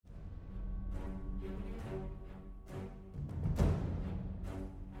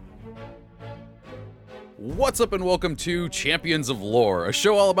What's up and welcome to Champions of Lore, a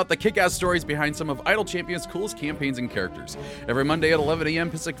show all about the kick-ass stories behind some of Idle Champions' coolest campaigns and characters. Every Monday at 11 a.m.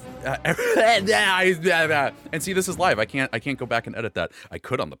 Pacific... and see, this is live. I can't go back and edit that. I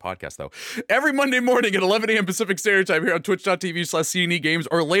could on the podcast, though. Every Monday morning at 11 a.m. Pacific Standard Time here on twitch.tv/CNE Games,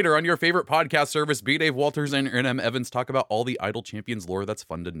 or later on your favorite podcast service, B. Dave Walters and Aaron M. Evans talk about all the Idle Champions lore that's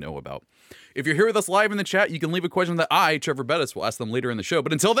fun to know about. If you're here with us live in the chat, you can leave a question that I, Trevor Bettis, will ask them later in the show.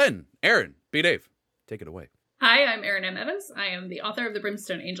 But until then, Aaron, B. Dave, take it away. Hi, I'm Aaron M. Evans. I am the author of the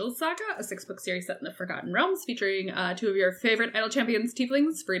Brimstone Angels Saga, a 6-book series set in the Forgotten Realms, featuring two of your favorite Idle Champions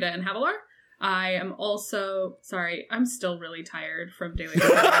tieflings, Frida and Havilar. I am also... Sorry, I'm still really tired from doing this.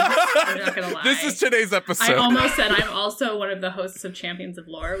 I'm not gonna lie. This is today's episode. I almost said I'm also one of the hosts of Champions of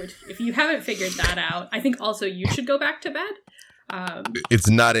Lore, which, if you haven't figured that out, I think also you should go back to bed. It's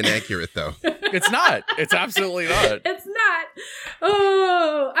not inaccurate, though. It's not. It's absolutely not. It's not.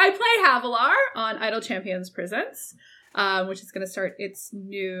 Oh, I play Havilar on Idle Champions Presents, which is going to start its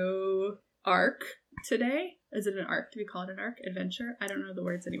new arc today. Is it an arc? Do we call it an arc? Adventure? I don't know the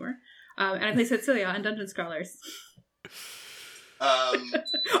words anymore. And I play Cecilia on Dungeon Scrollers.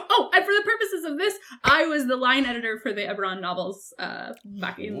 Oh, and for the purposes of this, I was the line editor for the Eberron novels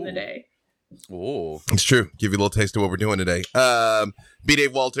back in the day. Oh, it's true. Give you a little taste of what we're doing today. B.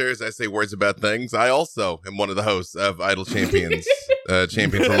 Dave Walters, I say words about things. I also am one of the hosts of Idle Champions,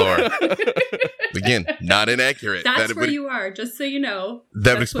 Champions of Lore. Again, not inaccurate. That's where you are, just so you know.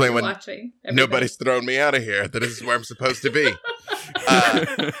 That would explain when watching nobody's thrown me out of here. That is where I'm supposed to be.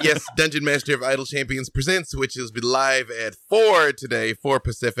 Yes, Dungeon Master of Idle Champions Presents, which will be live at 4 today, 4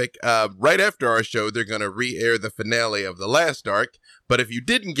 Pacific. Right after our show, they're going to re-air the finale of the last arc. But if you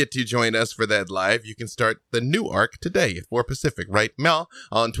didn't get to join us for that live, you can start the new arc today at 4 Pacific, right now,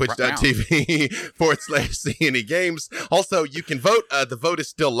 on twitch.tv/CNE Games. Also, you can vote. The vote is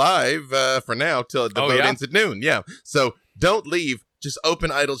still live for now till the vote ends at noon. Yeah. So don't leave. Just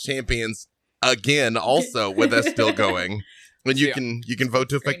open Idle Champions again, also with us still going. And you can vote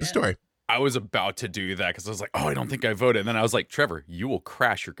to affect the story. I was about to do that because I was like, oh, I don't think I voted. And then I was like, Trevor, you will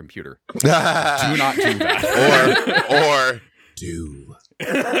crash your computer. Do not do that. Or do.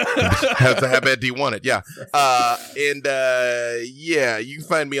 How bad do you want it? Yeah. Yeah, you can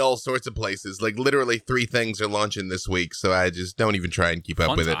find me all sorts of places. Like literally 3 things are launching this week, so I just don't even try and keep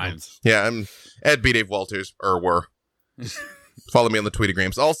up with it. Yeah, I'm at B. Dave Walters, or were. Follow me on the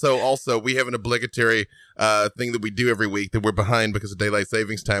Tweetagrams. Also, we have an obligatory thing that we do every week that we're behind because of daylight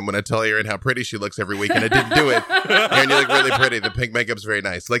savings time. When I tell Erin how pretty she looks every week, and I didn't do it, Erin, you look really pretty. The pink makeup's very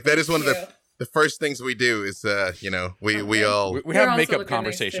nice. Like that is one of the first things we do is, we have makeup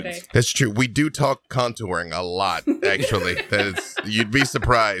conversations. Nice. That's true. We do talk contouring a lot, actually. You'd be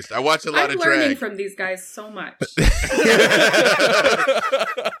surprised. I watch a lot of drag. I'm learning from these guys so much.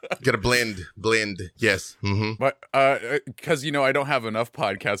 Gotta blend. Yes. Mm-hmm. But, because, I don't have enough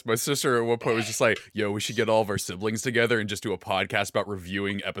podcasts. My sister at one point was just like, yo, we should get all of our siblings together and just do a podcast about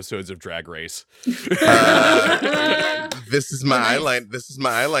reviewing episodes of Drag Race. This is my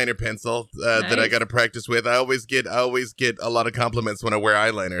eyeliner pencil that I got to practice with. I always get a lot of compliments when I wear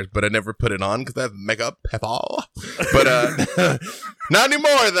eyeliner, but I never put it on because I have makeup. But not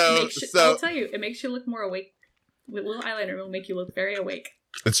anymore though. I'll tell you, it makes you look more awake. With little eyeliner, will make you look very awake.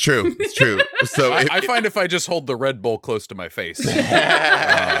 It's true. So I find if I just hold the Red Bull close to my face,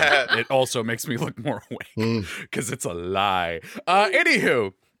 it also makes me look more awake because it's a lie.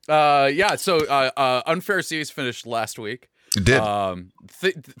 Anywho. So Unfair Series finished last week. It did.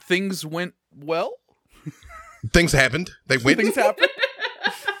 Things went well. Things happened. Things happened.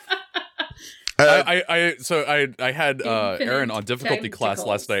 I had Erin on difficulty class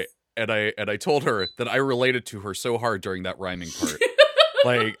last night, and I told her that I related to her so hard during that rhyming part.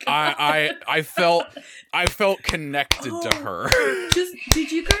 Like I felt connected to her.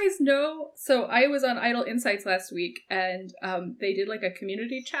 Did you guys know? So I was on Idle Insights last week, and they did like a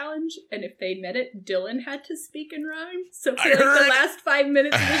community challenge, and if they met it, Dylan had to speak in rhyme. So for the last 5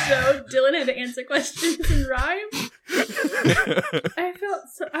 minutes of the show, Dylan had to answer questions in rhyme. I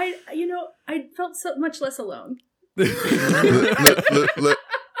felt so much less alone.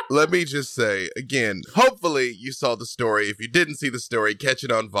 Let me just say, again, hopefully you saw the story. If you didn't see the story, catch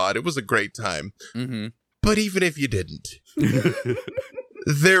it on VOD. It was a great time. Mm-hmm. But even if you didn't,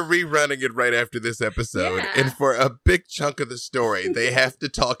 they're rerunning it right after this episode. Yeah. And for a big chunk of the story, they have to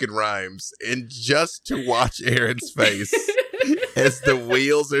talk in rhymes. And just to watch Aaron's face as the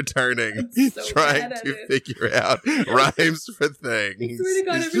wheels are turning, trying to figure out rhymes for things. I swear to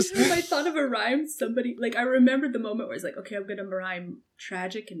God, every time I thought of a rhyme, somebody, like, I remembered the moment where it's like, okay, I'm going to rhyme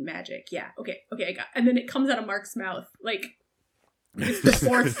tragic and magic. Yeah, okay, I got it. And then it comes out of Mark's mouth. Like, It's the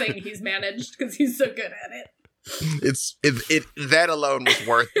fourth thing he's managed because he's so good at it. That alone was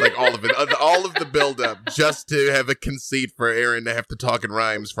worth like all of it, all of the build up just to have a conceit for Aaron to have to talk in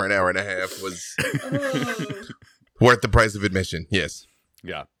rhymes for an hour and a half was worth the price of admission. Yes.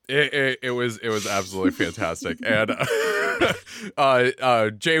 Yeah. It was absolutely fantastic. And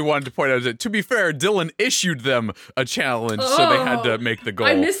Jay wanted to point out that, to be fair, Dylan issued them a challenge, so they had to make the goal.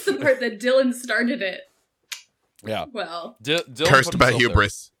 I missed the part that Dylan started it. Yeah. Well. Cursed by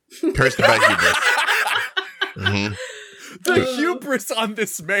hubris. Cursed by hubris. Mm-hmm. The hubris on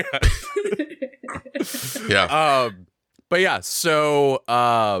this man. Yeah. But yeah, so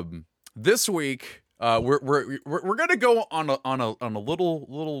this week we're gonna go on a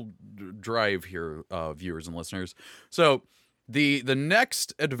little drive here, viewers and listeners. So the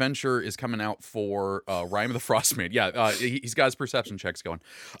next adventure is coming out for Rime of the Frostman. Yeah, he's got his perception checks going,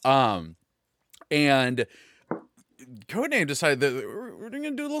 and Codename decided that we're going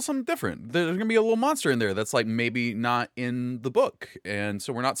to do a little something different. There's going to be a little monster in there that's like maybe not in the book. And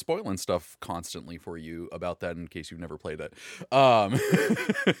so we're not spoiling stuff constantly for you about that in case you've never played it.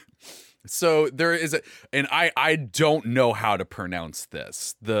 So there is and I don't know how to pronounce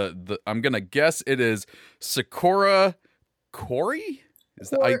this. I'm going to guess it is Sakura Quarry?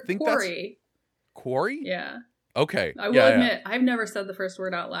 I think Quarry. That's Quarry? Yeah. Okay. I will admit, I've never said the first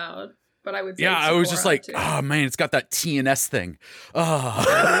word out loud. But I would say I was just like, oh man, it's got that TNS thing. Oh.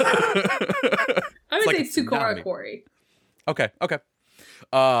 I would say Sakura Quarry. Okay.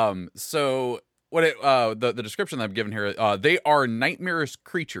 So what the description that I'm given here, they are nightmarish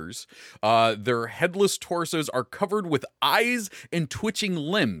creatures. Their headless torsos are covered with eyes and twitching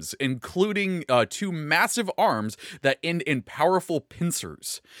limbs, including 2 massive arms that end in powerful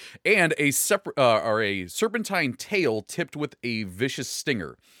pincers, and a serpentine tail tipped with a vicious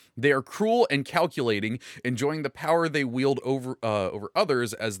stinger. They are cruel and calculating, enjoying the power they wield over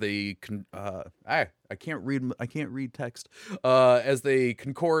others as they I can't read text. As they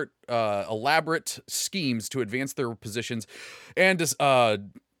concoct elaborate schemes to advance their positions, and I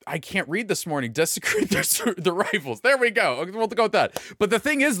can't read this morning. Desecrate their rivals. There we go. We'll go with that. But the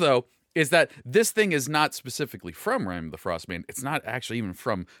thing is, though, is that this thing is not specifically from Rime of the Frostman. It's not actually even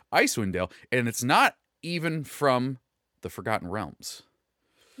from Icewind Dale, and it's not even from the Forgotten Realms.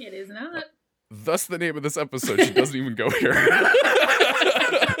 It is not. Thus the name of this episode. She doesn't even go here.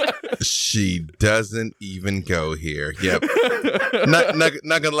 She doesn't even go here. Yep. Not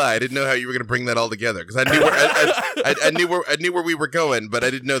gonna lie, I didn't know how you were gonna bring that all together because I knew where we were going, but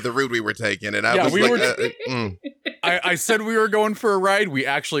I didn't know the route we were taking, and I was like, I said we were going for a ride. We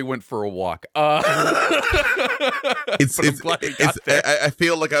actually went for a walk. I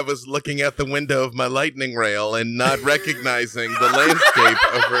feel like I was looking out the window of my lightning rail and not recognizing the landscape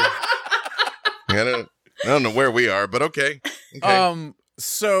over. I don't know where we are, but okay.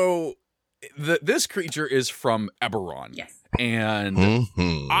 So this creature is from Eberron. Yes. And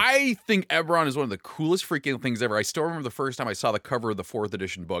I think Eberron is one of the coolest freaking things ever. I still remember the first time I saw the cover of the 4th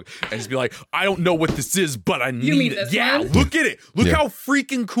edition book and just be like, I don't know what this is, but I need it. Yeah, one? look at it. Look how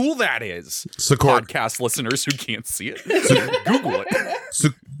freaking cool that is. Podcast listeners who can't see it. Google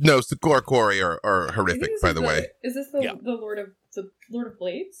it. Sakura Quarry are horrific, by the way. Is this the Lord of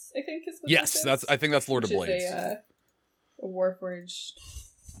Blades, I think is what Yes, I think that's Lord of Blades. A Warforged,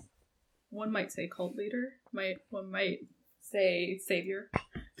 one might say cult leader, one might say savior,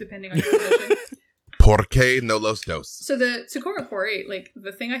 depending on your position. Porque no los dos. So the Sakura Quarry, like,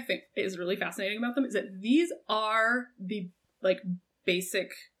 the thing I think is really fascinating about them is that these are the, like,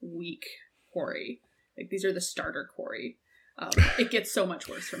 basic weak quarry. Like, these are the starter quarry. It gets so much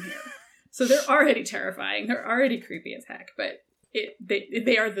worse from here. So they're already terrifying. They're already creepy as heck, but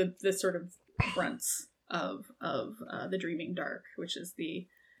they are the sort of fronts of the Dreaming Dark, which is the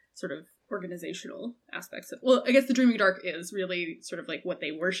sort of organizational aspects of. Well, I guess the Dreaming Dark is really sort of like what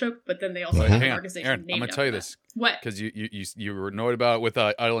they worship, but then they also have an organization. Aaron, I'm gonna tell you this. What? Because you were annoyed about it with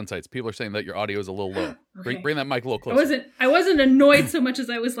Idle Insights. People are saying that your audio is a little low. Okay. Bring that mic a little closer. I wasn't annoyed so much as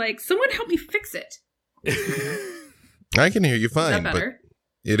I was like, someone help me fix it. I can hear you fine. Is that better?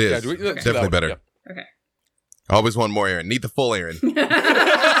 But it is definitely better. Yeah. Okay. I always want more Aaron. Need the full Aaron.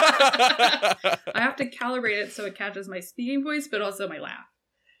 I have to calibrate it so it catches my speaking voice, but also my laugh.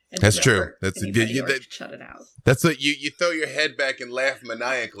 That's true. That's shut it out. That's what you throw your head back and laugh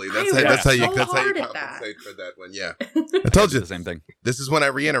maniacally. That's how you compensate for that one. Yeah, I told you the same thing. This is when I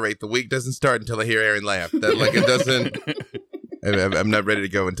reiterate: the week doesn't start until I hear Aaron laugh. That like it doesn't. I'm not ready to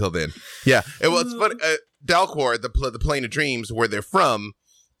go until then. Yeah, it's funny. Dalcor, the Plane of Dreams, where they're from.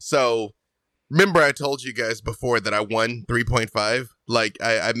 So remember, I told you guys before that I won 3.5. Like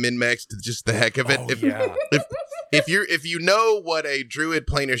I min-maxed just the heck of it. if you know what a druid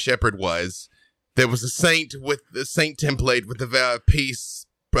planar shepherd was, there was a saint with the saint template with the vow of peace,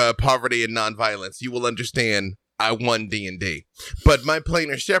 poverty, and nonviolence. You will understand I won D&D. But my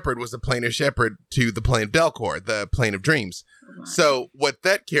planar shepherd was a planar shepherd to the plane of Delcor, the plane of dreams. Oh, so what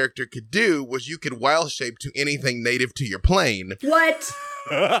that character could do was you could wild shape to anything native to your plane. What?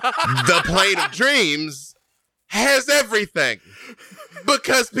 The plane of dreams has everything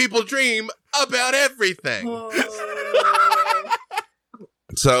because people dream about everything. Oh.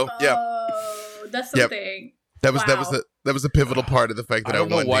 So, yeah. Oh, that's something. Yep. That was a pivotal part of the fact that I don't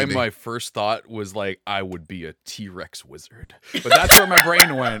know why D&D. my first thought was like I would be a T-Rex wizard, but that's where my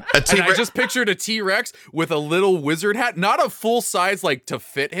brain went. And I just pictured a T-Rex with a little wizard hat, not a full size like to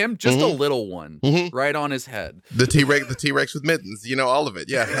fit him, just a little one right on his head. The T-Rex with mittens, all of it.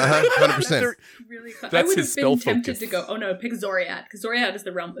 Yeah, 100%. Really fun. I would have been tempted to go, oh no, pick Zoriat, because Zoriat is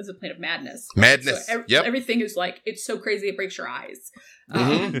the plane of madness. Madness. So everything is like, it's so crazy it breaks your eyes.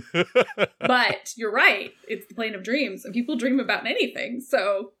 But you're right, it's the plane of dreams, and people dream about anything,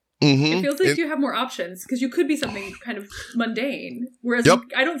 so it feels like you have more options, because you could be something kind of mundane, whereas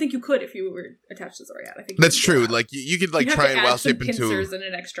I don't think you could if you were attached to Zoriat. I think that's true. Like you could like try and wild shape into pincers and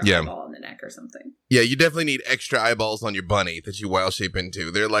an extra eyeball in the neck or something. Yeah, you definitely need extra eyeballs on your bunny that you wild shape into.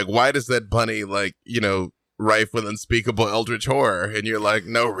 They're like, why does that bunny rife with unspeakable eldritch horror? And you're like,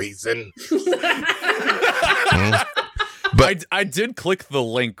 no reason. But I did click the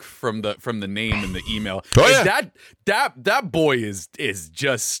link from the name in the email. Oh, yeah. That boy is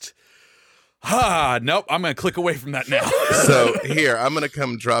just nope, I'm gonna click away from that now. So here, I'm gonna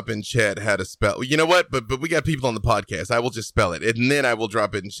come drop in chat how to spell. You know what? But we got people on the podcast. I will just spell it, and then I will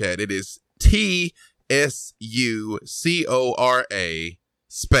drop it in chat. It is TSUCORA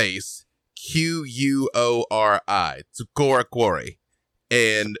space QUORI. Tsukora Quarry.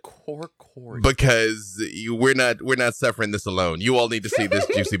 And because we're not suffering this alone. You all need to see this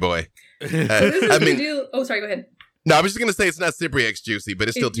juicy boy. Oh, sorry, go ahead. No, I was just gonna say it's not Cypriax juicy, but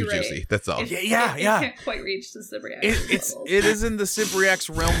it's still too juicy. That's all. It can't quite reach the Cypriax. It is in the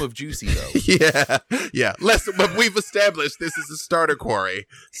Cypriax realm of juicy though. Yeah. But we've established this is a starter quarry,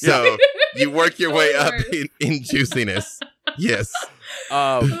 so you work your way up in juiciness. Yes.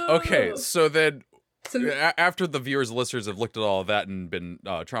 Okay, so then. So, after the viewers and listeners have looked at all of that and been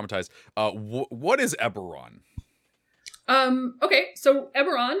traumatized, what is Eberron? Okay, so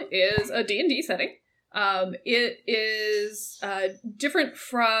Eberron is a D&D setting. It is different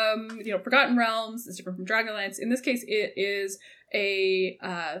from Forgotten Realms. It's different from Dragonlance. In this case, it is a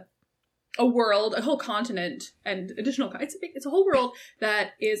world, a whole continent, and additional. It's a whole world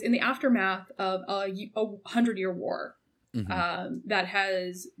that is in the aftermath of a 100-year war that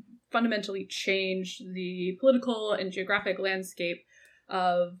has fundamentally changed the political and geographic landscape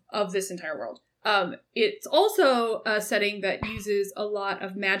of this entire world. It's also a setting that uses a lot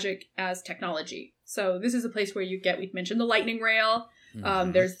of magic as technology. So this is a place where we've mentioned the lightning rail.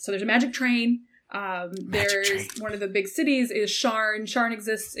 There's a magic train. One of the big cities is Sharn. Sharn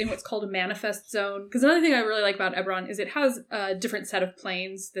exists in what's called a manifest zone. Because another thing I really like about Eberron is it has a different set of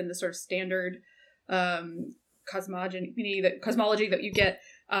planes than the sort of standard cosmology that you get.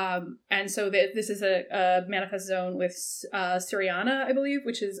 And so this is a manifest zone with Siriana, I believe,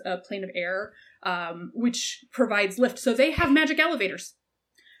 which is a plane of air, which provides lift. So they have magic elevators.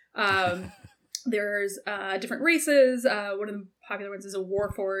 There's different races. One of the popular ones is a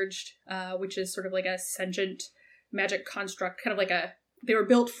Warforged, which is sort of like a sentient magic construct, kind of like they were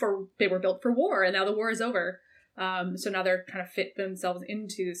built for war, and now the war is over. So now they're kind of fit themselves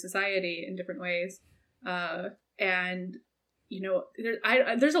into society in different ways. And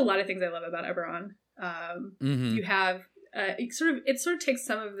there's a lot of things I love about Eberron. You have it sort of takes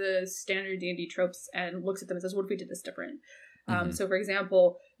some of the standard D&D tropes and looks at them and says, what if we did this different? So for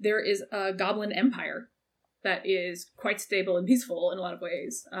example, there is a goblin empire that is quite stable and peaceful in a lot of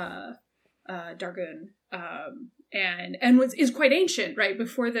ways. Dargun. And is quite ancient, right?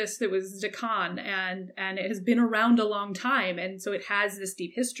 Before this, there was Dakan, and it has been around a long time, and so it has this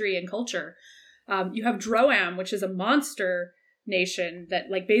deep history and culture. You have Droam, which is a monster nation that,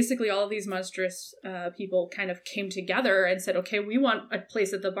 like, basically all of these monstrous people kind of came together and said, okay, we want a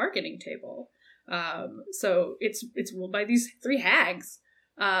place at the bargaining table. So it's ruled by these 3 hags.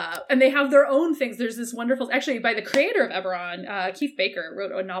 And they have their own things. There's this wonderful, actually by the creator of Eberron, Keith Baker,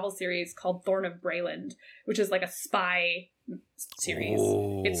 wrote a novel series called Thorn of Brayland, which is like a spy series.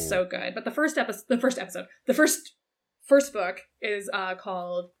 Oh. It's so good. But the first book is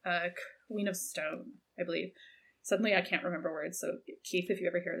called Queen of Stone, I believe. Suddenly I can't remember words, so Keith, if you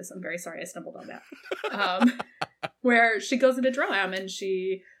ever hear this, I'm very sorry I stumbled on that. Where she goes into Droam and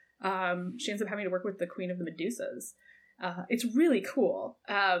she She ends up having to work with the Queen of the Medusas. It's really cool.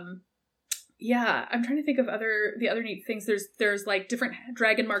 Yeah, I'm trying to think of the other neat things. There's like different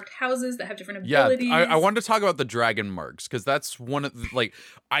dragon marked houses that have different abilities. Yeah, I wanted to talk about the dragon marks because that's one of the, like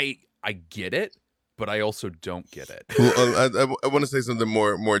I get it, but I also don't get it. Well, I want to say something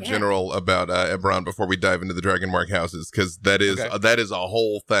more general about Eberron before we dive into the dragon mark houses, because that is a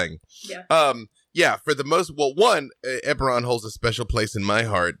whole thing. Yeah. Yeah, for the most, Eberron holds a special place in my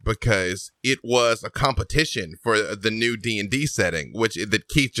heart because it was a competition for the new D&D setting, that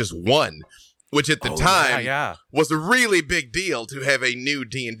Keith just won. Which at the time was a really big deal to have a new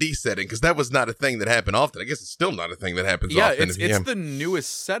D&D setting, because that was not a thing that happened often. I guess it's still not a thing that happens often. Yeah, it's the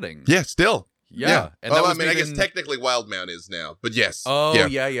newest setting. Yeah, still. Yeah. And I guess technically Wildmount is now, but yes. Oh,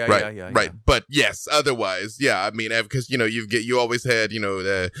 yeah. Right. But yes, otherwise, yeah, I mean, because, you always had,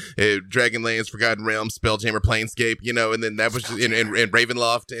 Dragonlance, Forgotten Realms, Spelljammer, Planescape, and then that was just in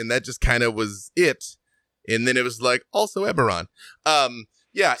Ravenloft, and that just kind of was it. And then it was like, also Eberron.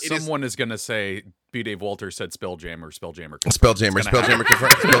 Yeah, someone is gonna say B. Dave Walters said Spelljammer confirmed. Spelljammer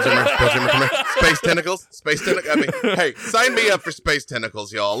confirmed. Space tentacles. I mean, hey, sign me up for space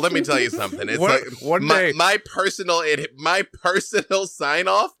tentacles, y'all. Let me tell you something. It's one day. My personal sign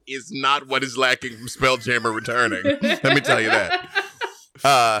off is not what is lacking from Spelljammer returning. Let me tell you that.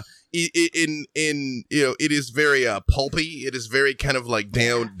 It is very pulpy. It is very kind of like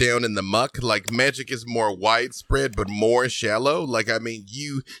down in the muck. Like Magic is more widespread but more shallow. Like, I mean,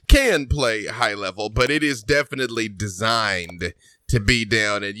 you can play high level, but it is definitely designed to be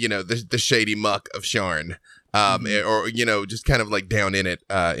down in the shady muck of Sharn, or just kind of like down in it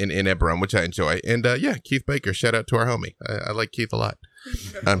in Eberron, which I enjoy. And Keith Baker, shout out to our homie. I like Keith a lot.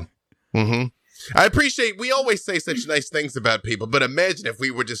 I appreciate, we always say such nice things about people, but imagine if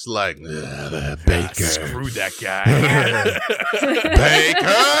we were just like, Baker. Screw that guy.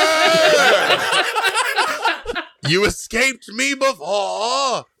 Baker! You escaped me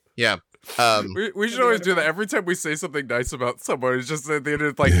before! Yeah. We should always do that. Every time we say something nice about someone, it's just at the end,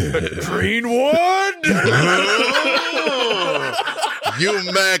 it's like, Greenwood! You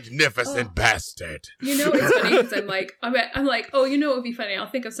magnificent bastard. It's funny because I'm like, oh, it would be funny. I'll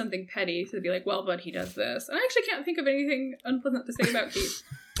think of something petty to be like, well, but he does this. And I actually can't think of anything unpleasant to say about Keith.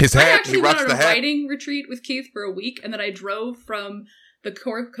 His hat, I actually went on a hat. writing retreat with Keith for a week, and then I drove from the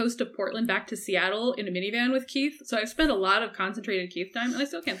coast of Portland back to Seattle in a minivan with Keith. So I've spent a lot of concentrated Keith time, and I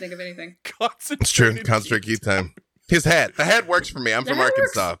still can't think of anything. It's true. Concentrated Keith time. His hat. The hat works for me. I'm from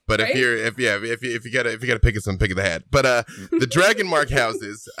Arkansas. But right? if you gotta pick it, pick the hat. But the Dragon Mark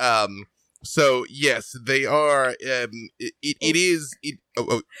houses, so yes, they are it is.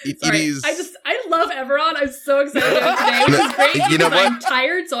 I love Eberron. I'm so excited today, which is great because I'm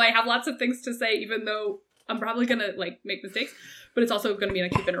tired, so I have lots of things to say, even though I'm probably gonna make mistakes. But it's also going to be,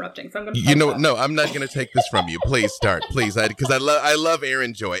 keep interrupting. So I'm going to. No, I'm not going to take this from you. Please start, please, because I love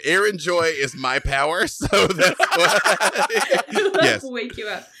Aaron Joy. Aaron Joy is my power, so that's why. Let's wake you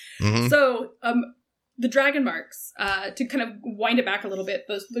up. Mm-hmm. So, the dragon marks. To kind of wind it back a little bit,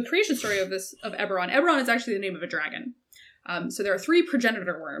 the creation story of Eberron. Eberron is actually the name of a dragon. So there are 3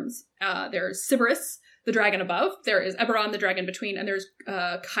 progenitor worms. There's Sybaris, the dragon above. There is Eberron, the dragon between, and there's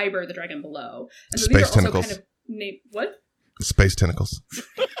Kyber, the dragon below. And so Space these are tentacles. also kind of named what? Space tentacles.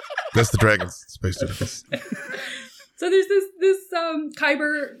 That's the dragons. Space tentacles. So there's this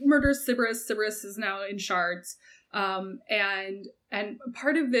Kyber murders Sybaris. Sybaris is now in shards. And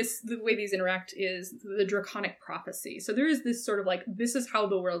part of this, the way these interact, is the draconic prophecy. So there is this sort of this is how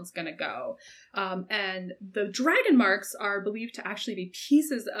the world's gonna go. And the dragon marks are believed to actually be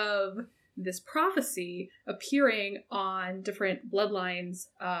pieces of this prophecy appearing on different bloodlines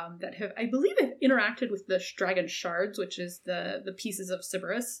that have, I believe, interacted with the dragon shards, which is the pieces of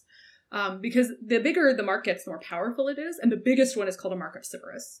Sybaris. Because the bigger the mark gets, the more powerful it is, and the biggest one is called a mark of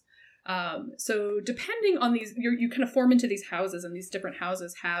Sybaris. So depending on these, you kind of form into these houses, and these different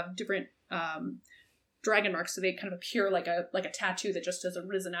houses have different dragon marks, so they kind of appear like a tattoo that just has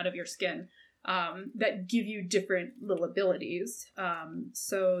arisen out of your skin, that give you different little abilities.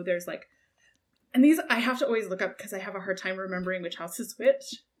 So there's and these I have to always look up because I have a hard time remembering which house is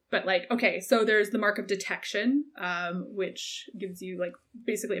which. But okay, so there's the mark of detection, which gives you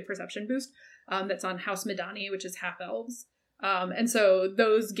basically a perception boost. That's on House Medani, which is half elves. And so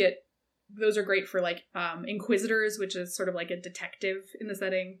those are great for inquisitors, which is sort of like a detective in the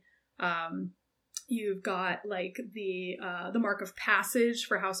setting. You've got the mark of passage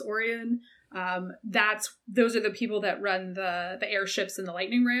for House Orion. Those are the people that run the airships and the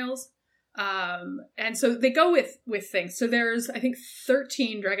lightning rails. And so they go with things. So there's, I think,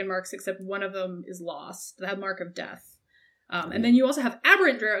 13 dragon marks, except one of them is lost, the mark of death. And then you also have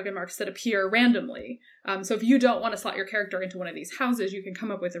aberrant dragon marks that appear randomly. So if you don't want to slot your character into one of these houses, you can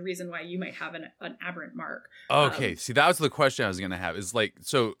come up with a reason why you might have an aberrant mark. Okay, see, that was the question I was going to have. Is like,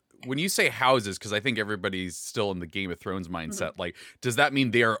 so when you say houses, because I think everybody's still in the Game of Thrones mindset, like, does that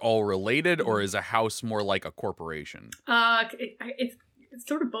mean they are all related, or is a house more like a corporation? It's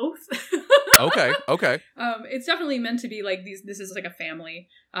sort of both. Okay. It's definitely meant to be like this is like a family,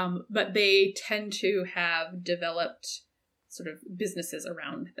 but they tend to have developed sort of businesses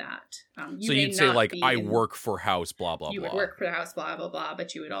around that. So you'd say like, I work for house, blah, blah, blah. You would work for the house, blah, blah, blah,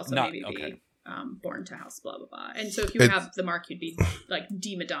 but you would also maybe be born to house, blah, blah, blah. And so if you have the mark, you'd be like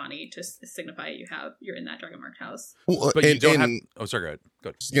D. Madani to signify you're in that dragon marked house. Well, but you don't have... Oh, sorry, go ahead. I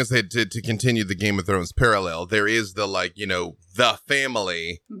was going to say, to continue the Game of Thrones parallel, there is the, like, you know, the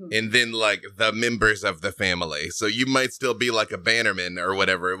family, and then, like, the members of the family. So you might still be, like, a bannerman or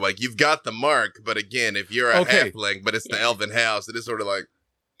whatever. Like, you've got the mark, but again, if you're a halfling, but it's the elven house, it is sort of like...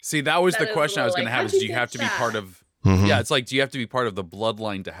 See, that was the question I was going to have, is do you have to be part of... Yeah, it's like, do you have to be part of the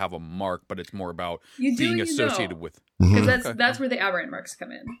bloodline to have a mark, but it's more about being associated with... Because that's where the aberrant marks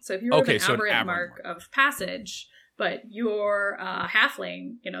come in. So if you have an aberrant mark of passage... But you're a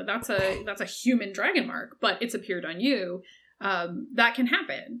halfling, you know, that's a human dragon mark, but it's appeared on you. That can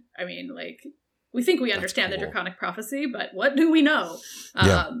happen. I mean, like, we think we understand the Draconic Prophecy, but what do we know?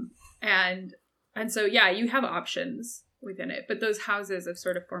 And so, yeah, you have options within it. But those houses have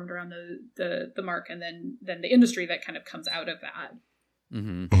sort of formed around the mark, and then the industry that kind of comes out of that.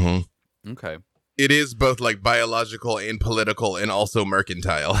 Okay. It is both like biological and political and also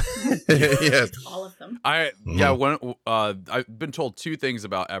mercantile. Yes. All of them. I've been told two things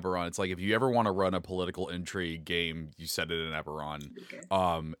about Eberron. It's like, if you ever want to run a political intrigue game, you set it in Eberron. Okay.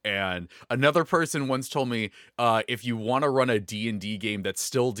 And another person once told me, if you want to run a D&D game that's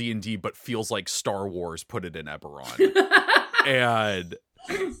still D&D but feels like Star Wars, put it in Eberron. And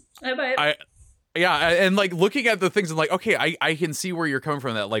yeah, and like looking at the things and like, okay, I can see where you're coming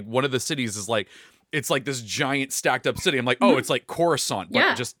from. That like one of the cities is like, it's like this giant stacked up city. I'm like, oh, it's like Coruscant,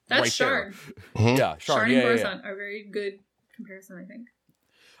 but just that's right Sharn. There. Yeah, Sharn and Coruscant are a very good comparison, I think.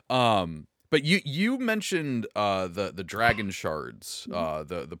 But you mentioned the dragon shards,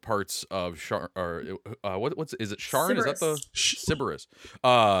 the parts of Sharn, or what's is it Sharn? Is that the Sybaris?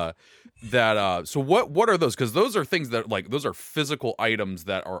 So what are those? Because those are things that like those are physical items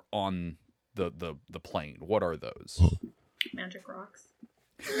that are on the plane. What are those? Magic rocks.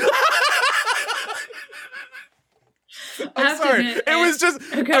 I'm sorry. It was just.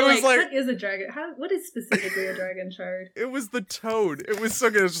 Okay, I was like, what is a dragon? What is specifically a dragon shard? It was the toad. It was so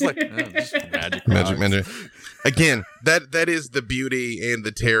good. It was just like just magic. Again, that is the beauty and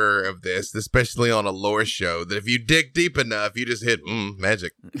the terror of this, especially on a lore show. That if you dig deep enough, you just hit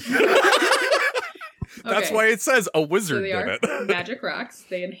magic. That's why it says a wizard did it. Magic rocks.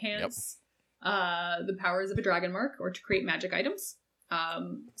 They enhance the powers of a dragon mark or to create magic items.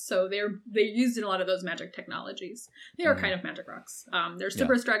 So they're used in a lot of those magic technologies. They are kind of magic rocks. There's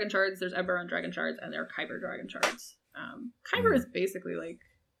Sybaris dragon shards, there's Eberron dragon shards, and there are Kyber dragon shards. Kyber is basically like,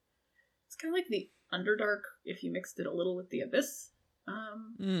 it's kind of like the Underdark if you mixed it a little with the Abyss.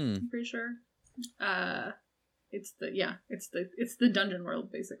 I'm pretty sure. It's the dungeon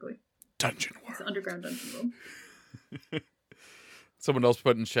world basically. Dungeon world. It's the underground dungeon world. Someone else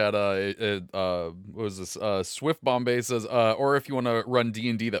put in chat, what was this? Swift Bombay says, or if you want to run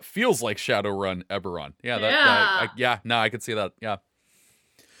D&D that feels like Shadowrun, Eberron. Yeah, I could see that. Yeah.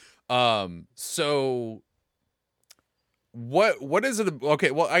 So what is it?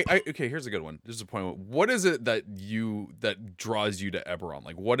 Okay, well, okay, here's a good one. This is a point. What is it that draws you to Eberron?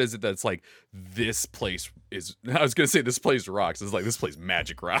 Like, what is it that's like, this place is, I was going to say this place rocks. It's like, this place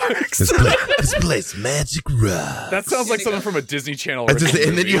magic rocks. This place magic rocks. That sounds like something from a Disney Channel. And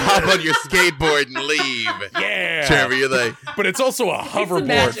then you hop on your skateboard and leave. Yeah. Trevor, you're like. But it's also a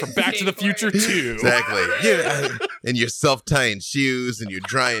hoverboard from Back to the Future 2. Exactly. Yeah. And your self-tying shoes and your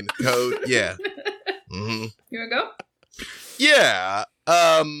drying coat. Yeah. Mm-hmm. You want to go? Yeah.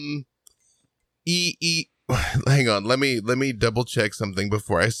 Hang on. Let me double check something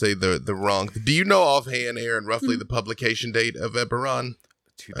before I say the wrong. Do you know offhand, Aaron, roughly the publication date of Eberron?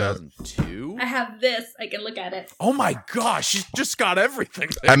 2002. I have this. I can look at it. Oh my gosh! You just got everything.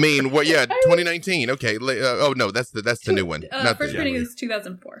 I mean, well, yeah, 2019. Okay. Oh no, that's the new one. Not first printing is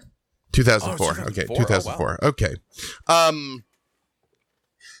 2004. 2004. Okay, 2004. Oh, wow. Okay.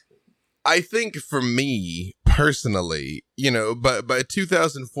 I think for me personally, but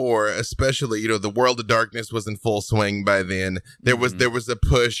 2004 especially, the World of Darkness was in full swing by then. There was a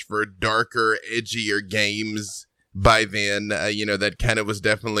push for darker, edgier games by then. That kind of was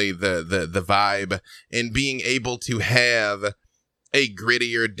definitely the vibe, and being able to have a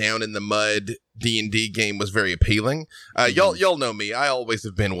grittier, down in the mud D&D game was very appealing. Y'all know me. I always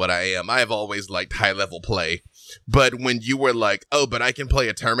have been what I am. I have always liked high level play. But when you were like, oh, but I can play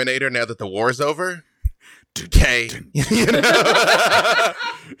a Terminator now that the war's over. Okay.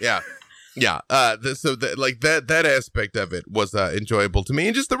 Yeah. Yeah, that aspect of it was enjoyable to me,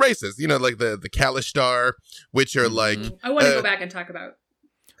 and just the races, like the Kalashtar, which are like. I want to go back and talk about.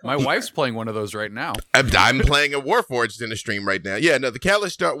 My wife's playing one of those right now. I'm playing a Warforged in a stream right now. Yeah, no, the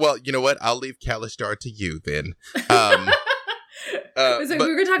Kalashtar. Well, you know what? I'll leave Kalashtar to you then. We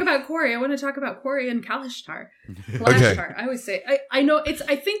were going to talk about Quarry. I want to talk about Quarry and Kalashtar. Okay. I always say I know it's.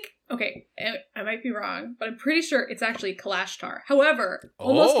 I think. Okay, I might be wrong, but I'm pretty sure it's actually Kalashtar. However,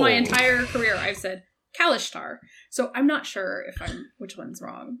 almost my entire career I've said Kalashtar, so I'm not sure which one's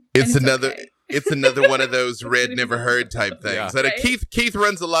wrong. It's another one of those read never heard type things. Yeah. That Keith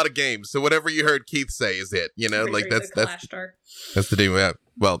runs a lot of games, so whatever you heard Keith say is it. That's the deal.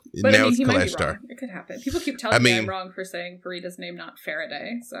 Well, but now it's Kalashtar. It could happen. People keep telling me I'm wrong for saying Farida's name, not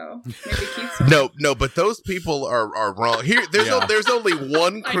Faraday. So maybe Keith's wrong. No, but those people are wrong. Here, there's only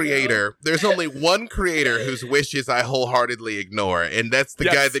one creator. There's only one creator whose wishes I wholeheartedly ignore, and that's the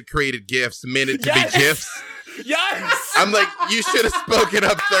guy that created GIFs, meant to be GIFs. Yes! I'm like, you should have spoken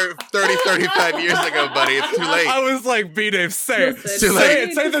up 30, 35 years ago, buddy. It's too late. I was like, B-Dave, say it. It's too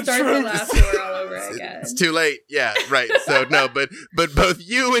late. Say the truth. All over again. It's too late. Yeah, right. So, no, but both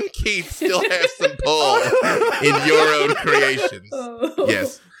you and Keith still have some pull in your own creations. Oh.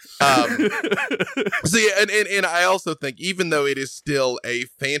 Yes. So yeah, and I also think, even though it is still a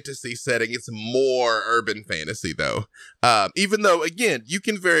fantasy setting, it's more urban fantasy though. Even though, again, you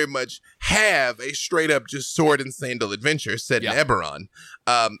can very much have a straight up just sword and sandal adventure set in Eberron.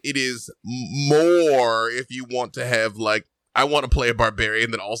 It is more if you want to have like, I want to play a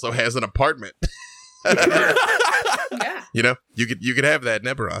barbarian that also has an apartment. Yeah. You could have that in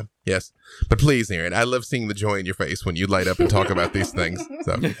Eberron. Yes. But please, Aaron, I love seeing the joy in your face when you light up and talk about these things.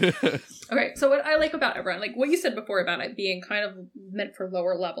 So. Okay, so what I like about Eberron, like what you said before about it being kind of meant for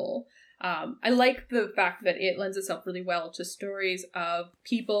lower level, I like the fact that it lends itself really well to stories of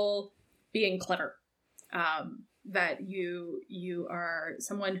people being clever. That you are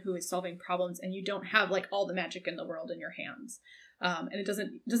someone who is solving problems and you don't have like all the magic in the world in your hands. And it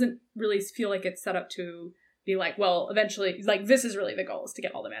doesn't really feel like it's set up to be like, well, eventually, like, this is really the goal, is to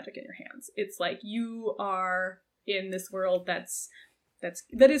get all the magic in your hands. It's like you are in this world that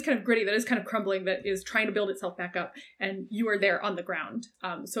is kind of gritty, that is kind of crumbling, that is trying to build itself back up, and you are there on the ground.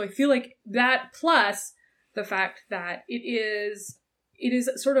 So I feel like that, plus the fact that it is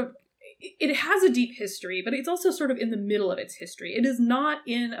sort of, it has a deep history, but it's also sort of in the middle of its history. It is not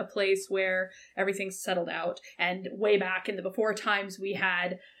in a place where everything's settled out, and way back in the before times we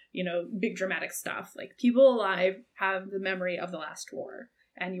had, big dramatic stuff. Like, people alive have the memory of the last war,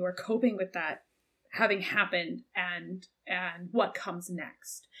 and you are coping with that having happened and what comes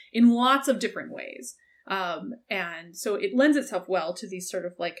next in lots of different ways. And so it lends itself well to these sort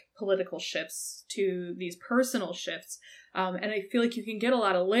of like political shifts, to these personal shifts. And I feel like you can get a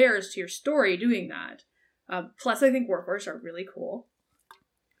lot of layers to your story doing that. Plus, I think Warforged are really cool.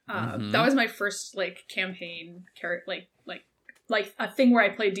 That was my first like campaign like a thing where I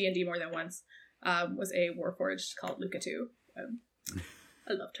played D&D more than once. Was a Warforged called Luca 2.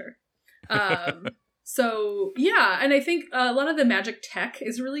 I loved her. So yeah, and I think a lot of the magic tech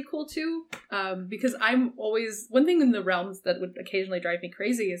is really cool too, because I'm always, one thing in the realms that would occasionally drive me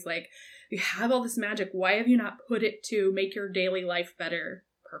crazy is like, you have all this magic, why have you not put it to make your daily life better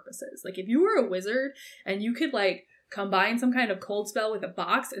purposes? Like, if you were a wizard and you could like combine some kind of cold spell with a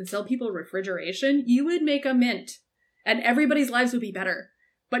box and sell people refrigeration, you would make a mint and everybody's lives would be better.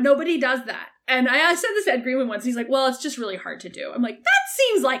 But nobody does that. And I said this to Ed Greenwood once, he's like, well, it's just really hard to do. I'm like, that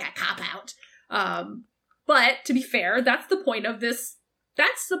seems like a cop-out. But to be fair, that's the point of this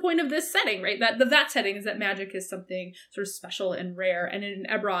setting, right? That setting is that magic is something sort of special and rare. And in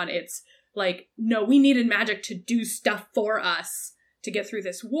Eberron, it's like, no, we needed magic to do stuff for us to get through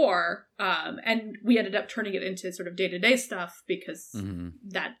this war. And we ended up turning it into sort of day-to-day stuff because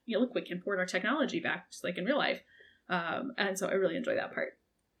that, look, we can port our technology back just like in real life. And so I really enjoy that part.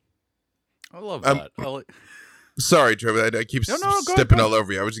 I love that. Sorry, Trevor, I keep stepping all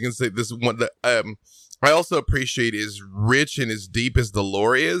over you. I was just going to say this one that I also appreciate, as rich and as deep as the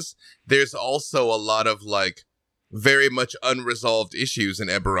lore is, there's also a lot of like very much unresolved issues in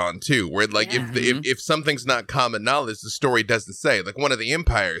Eberron too, where like if something's not common knowledge, the story doesn't say. Like, one of the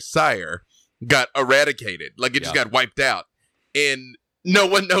Empire's sire got eradicated, like it just got wiped out, and no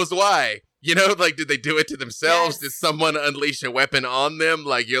one knows why. You know, like, did they do it to themselves? Yes. Did someone unleash a weapon on them?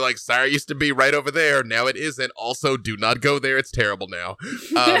 Like, you're like, Sire used to be right over there. Now it isn't. Also, do not go there. It's terrible now.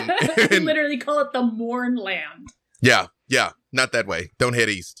 Literally call it the Mourn Land. Yeah. Not that way. Don't head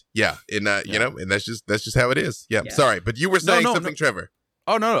east. Yeah. And, you know, and that's just how it is. Yeah. Sorry. But you were saying something, Trevor.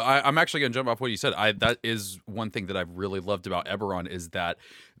 Oh, no. I'm actually going to jump off what you said. That is one thing that I've really loved about Eberron is that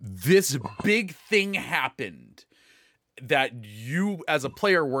this big thing happened that you as a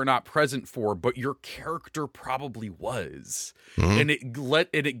player were not present for, but your character probably was. And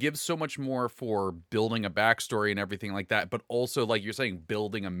it gives so much more for building a backstory and everything like that, but also, like you're saying,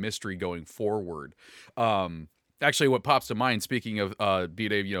 building a mystery going forward. Actually, what pops to mind, speaking of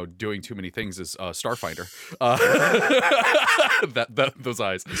B-Dave, you know, doing too many things, is Starfinder. Those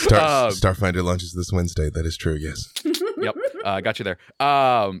eyes. Starfinder launches this Wednesday. That is true. Yes. Yep. Got you there.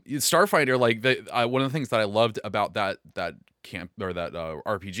 Starfinder, like one of the things that I loved about that camp or that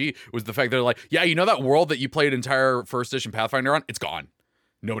RPG was the fact they're like, yeah, you know that world that you played entire first edition Pathfinder on? It's gone.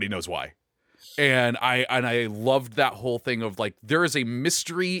 Nobody knows why. And I loved that whole thing of like, there is a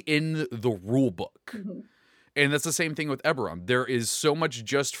mystery in the rule book. And that's the same thing with Eberron. There is so much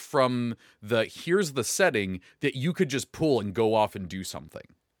just from here's the setting that you could just pull and go off and do something.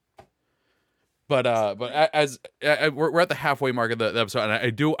 But as we're at the halfway mark of the episode, and I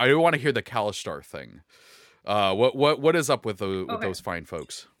do want to hear the Kalashtar thing. What is up with those fine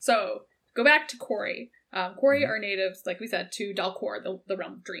folks? So go back to Kori. Kori are natives, like we said, to Dalcor, the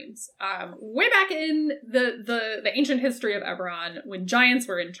realm of dreams. Way back in the ancient history of Eberron, when giants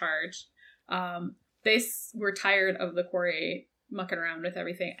were in charge, they were tired of the Kori mucking around with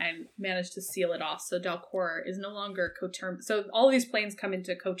everything and managed to seal it off. So Dalcor is no longer coterminous. So all these planes come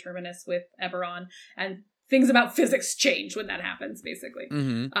into coterminus with Eberron, and things about physics change when that happens, basically.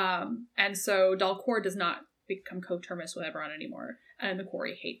 And so Dalcor does not become coterminous with Eberron anymore, and the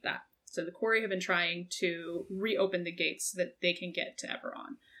Kori hate that. So the Kori have been trying to reopen the gates so that they can get to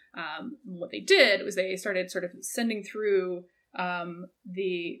Eberron. What they did was they started sort of sending through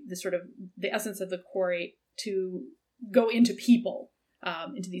the essence of the Kori to go into people,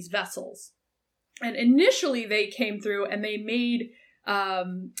 into these vessels. And initially they came through and they made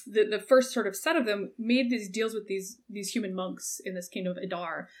the first sort of set of them made these deals with these human monks in this kingdom of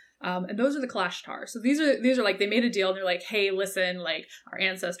Idar. And those are the Kalashtar. So these are like, they made a deal and they're like, hey, listen, like our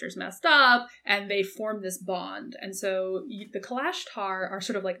ancestors messed up, and they formed this bond. And so the Kalashtar are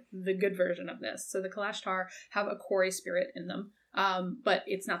sort of like the good version of this. So the Kalashtar have a Kori spirit in them. But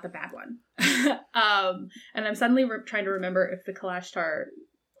it's not the bad one. And I'm suddenly trying to remember if the Kalashtar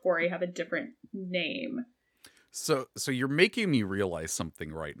Kori have a different name. So you're making me realize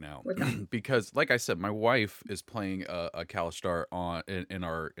something right now, because, like I said, my wife is playing a Kalashtar in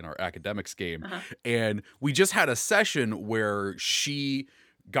our academics game, and we just had a session where she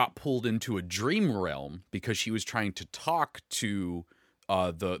got pulled into a dream realm because she was trying to talk to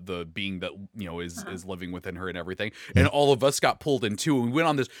the being that, you know, is living within her and everything, and all of us got pulled into, and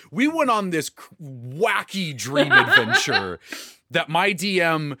we went on this wacky dream adventure that my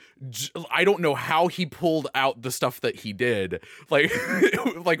DM, I don't know how he pulled out the stuff that he did. Like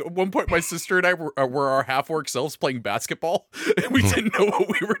at one point, my sister and I were our half-orc selves playing basketball, and we didn't know what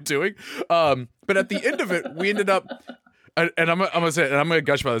we were doing. But at the end of it, we ended up. And I'm gonna say, and I'm gonna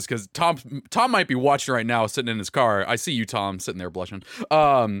gush about this because Tom might be watching right now, sitting in his car. I see you, Tom, sitting there blushing.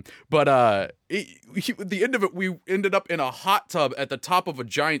 But at the end of it, we ended up in a hot tub at the top of a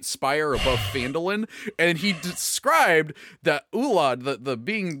giant spire above Phandalin, and he described that Ulad, the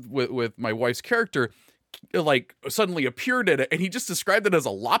being with my wife's character, like suddenly appeared in it, and he just described it as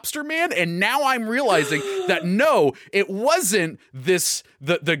a lobster man. And now I'm realizing that no, it wasn't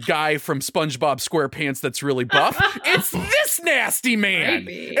the guy from SpongeBob SquarePants that's really buff. It's this nasty man.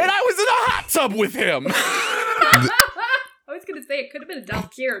 Maybe. And I was in a hot tub with him. I was gonna say it could have been a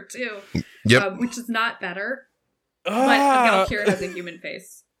Dalkir too. Yep. Which is not better. But Dalkir has a human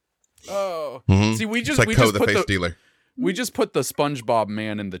face. Oh. See, we just it's like we Ko, just the put face dealer. We just put the SpongeBob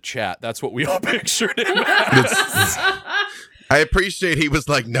man in the chat. That's what we all pictured him as. I appreciate he was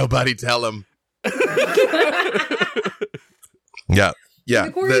like, nobody tell him. Yeah.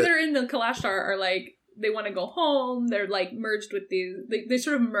 The Kori that are in the Kalashtar are like, they want to go home. They're like merged with these. They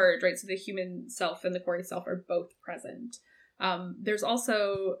sort of merge, right? So the human self and the Kori self are both present. There's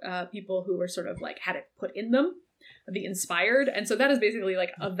also people who were sort of like had it put in them, the inspired, and so that is basically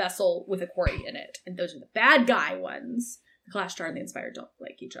like a vessel with a Kori in it, and those are the bad guy ones. The Kalashtar and the inspired don't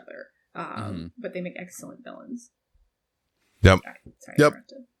like each other, but they make excellent villains. Yep. Sorry, yep.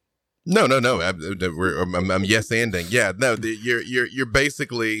 No. I'm yes-anding. Yeah. No. You're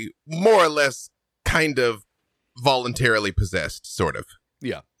basically more or less kind of voluntarily possessed, sort of.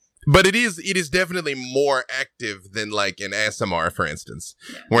 Yeah. But it is definitely more active than like an ASMR, for instance,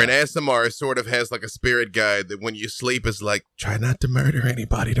 where an ASMR sort of has like a spirit guide that when you sleep is like, try not to murder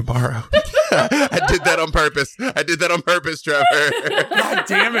anybody tomorrow. I did that on purpose. Trevor. God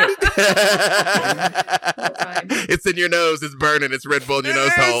damn it. It's in your nose. It's burning. It's Red Bull in your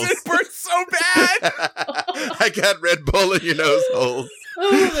nose holes. It burns so bad. I got Red Bull in your nose holes.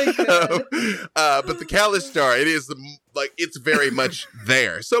 Oh my god! But the Kalashtar, it is like it's very much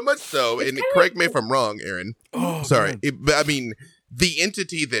there. So much so, and correct me if I'm wrong, Aaron. Oh, sorry. I mean, the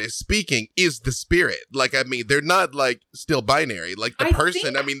entity that is speaking is the spirit. Like, I mean, they're not like still binary. Like the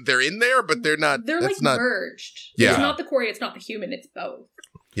person, I mean, they're in there, but they're not. They're like merged. Yeah. It's not the Quarry. It's not the human. It's both.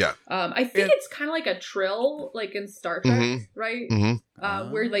 Yeah. I think it's kind of like a trill, like in Star Trek, right?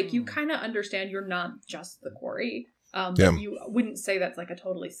 Mm-hmm. Where like you kind of understand you're not just the Quarry. You wouldn't say that's like a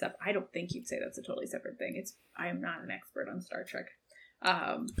totally separate. I don't think you'd say that's a totally separate thing. I am not an expert on Star Trek.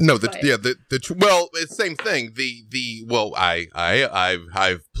 No, well, it's same thing.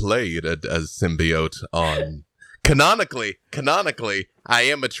 I've played a symbiote on canonically. I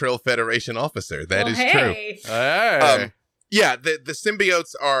am a Trill Federation officer. That is true. Hey. Yeah, the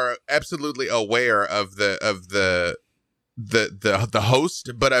symbiotes are absolutely aware of the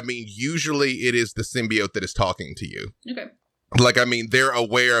host, but I mean, usually it is the symbiote that is talking to you. Okay. Like, I mean, they're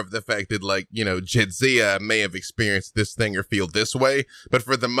aware of the fact that, like, you know, Jadzia may have experienced this thing or feel this way, but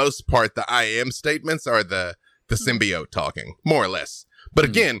for the most part, the I am statements are the symbiote talking, more or less. But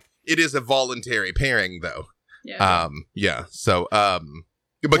again, it is a voluntary pairing, though. Yeah. So,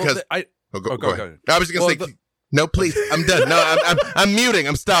 because go ahead. I was going to say, no, please, I'm done. No, I'm muting.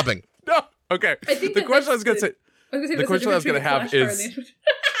 I'm stopping. No, okay. The question I was going to say. The question I was going to have is... I'm so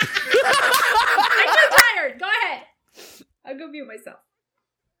tired. Go ahead. I'll go mute myself.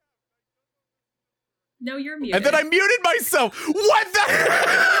 No, you're muted. And then I muted myself. What the?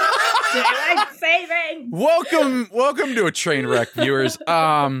 Daylight saving. Welcome to a train wreck, viewers. It's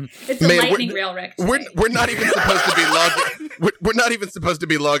a lightning rail wreck. We're not even supposed to be logging. We're not even supposed to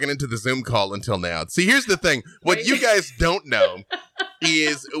be logging into the Zoom call until now. See, here's the thing. What you guys don't know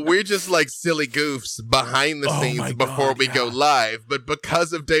is we're just like silly goofs behind the scenes before we go live. But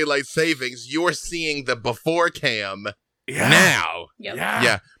because of daylight savings, you're seeing the before cam now. Yep.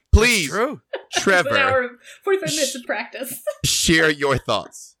 Yeah. Please, Trevor. An hour, 45 minutes of practice. Share your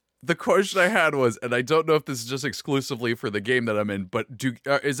thoughts. The question I had was, and I don't know if this is just exclusively for the game that I'm in, but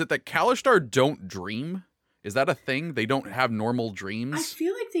is it that Kalashtar don't dream? Is that a thing? They don't have normal dreams? I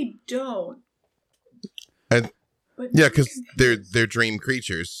feel like they don't. Yeah, because they're dream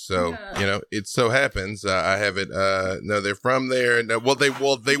creatures. So you know, it so happens I have it. No, they're from there. No, they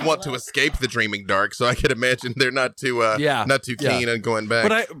want to escape the dreaming dark. So I can imagine they're not too keen on going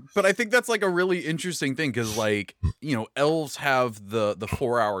back. But I think that's like a really interesting thing because, like, you know, elves have the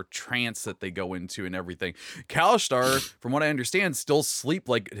 4-hour trance that they go into and everything. Kalashtar, from what I understand, still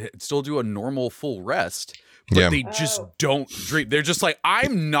still do a normal full rest. But they just don't dream. They're just like,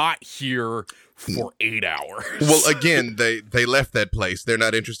 I'm not here for 8 hours. Well, again, they left that place. They're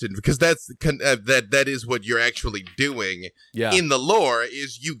not interested because that is what you're actually doing in the lore.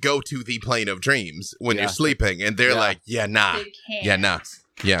 Is you go to the plane of dreams when you're sleeping, and they're like, right.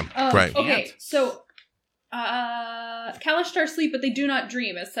 Okay, so Kalashtar sleep, but they do not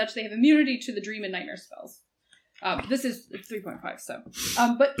dream. As such, they have immunity to the dream and nightmare spells. This is 3.5, so.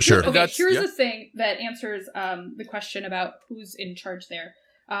 But here's the thing that answers the question about who's in charge there.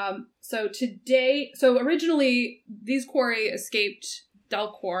 So originally, these Quarry escaped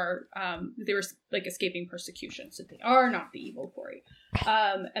Dalcor. They were like escaping persecution, so they are not the evil Quarry.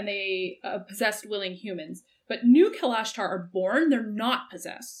 And they possessed willing humans. But new Kalashtar are born, they're not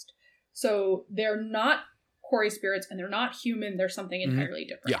possessed. So they're not Quarry spirits, and they're not human, they're something entirely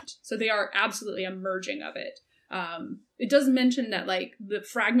different. Yeah. So they are absolutely a merging of it. It does mention that like the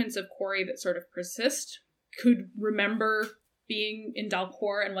fragments of Quarry that sort of persist could remember being in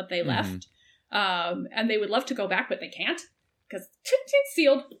Dalcor and what they left. And they would love to go back, but they can't because it's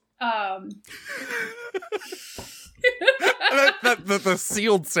sealed. The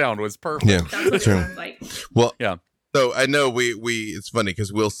sealed sound was perfect. Yeah, that's what it sounds like. Well, yeah. So I know we it's funny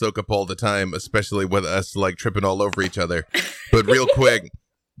because we'll soak up all the time, especially with us like tripping all over each other. But real quick.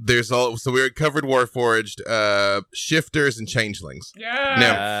 So we're covered Warforged, shifters and changelings.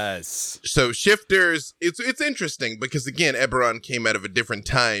 Yes. So shifters, it's interesting because again, Eberron came out of a different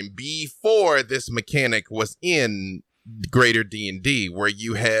time before this mechanic was in greater D&D, where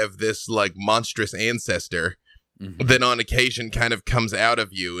you have this like monstrous ancestor that on occasion kind of comes out of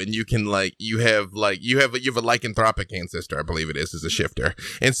you, and you can you have a lycanthropic ancestor, I believe it is a shifter,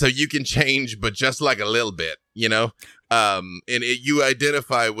 and so you can change, but just like a little bit, and you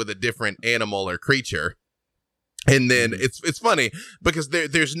identify with a different animal or creature. And then it's funny because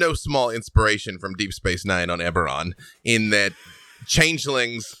there's no small inspiration from Deep Space Nine on Eberron in that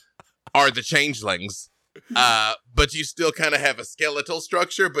changelings are the changelings. But you still kind of have a skeletal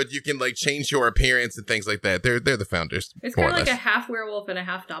structure, but you can change your appearance and things like that. They're the founders. It's kind of like a half werewolf and a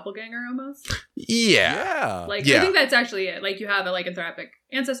half doppelganger almost. Yeah. I think that's actually it. You have a lycanthropic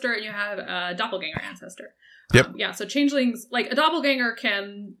ancestor and you have a doppelganger ancestor. Yep. So changelings, a doppelganger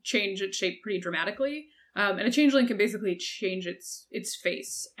can change its shape pretty dramatically, and a changeling can basically change its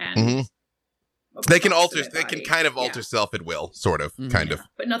face and. They can alter. They can kind of alter self at will, sort of, kind of.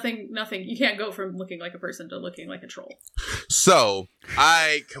 But nothing. You can't go from looking like a person to looking like a troll. So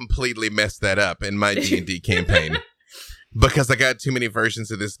I completely messed that up in my D&D campaign because I got too many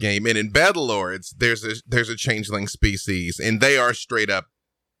versions of this game. And in Battlelords, there's a changeling species, and they are straight up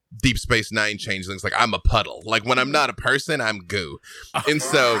Deep Space Nine changelings. I'm a puddle. When I'm not a person, I'm goo. And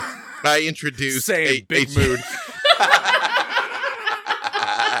so I introduced a big mood.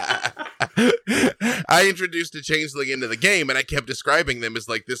 I introduced a changeling into the game, and I kept describing them as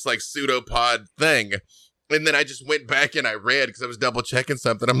this pseudopod thing. And then I just went back and I read because I was double checking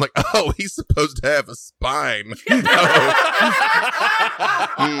something. I'm like, oh, he's supposed to have a spine.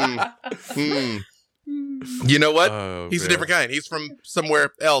 You know what? He's a different kind. He's from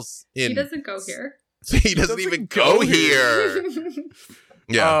somewhere else. He doesn't go here. He doesn't even go here.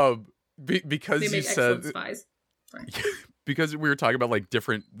 Yeah. Because they you said spies. Because we were talking about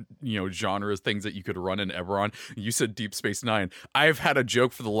different, genres, things that you could run in Eberron. You said Deep Space Nine. I've had a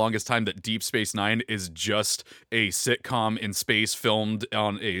joke for the longest time that Deep Space Nine is just a sitcom in space filmed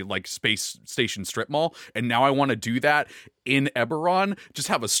on a space station strip mall. And now I want to do that in Eberron. Just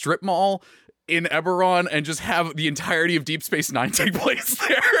have a strip mall in Eberron and just have the entirety of Deep Space Nine take place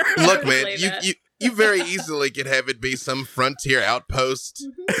there. Look, man, you very easily could have it be some frontier outpost,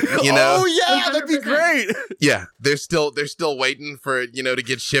 Oh yeah, 100%. That'd be great. Yeah, they're still waiting for to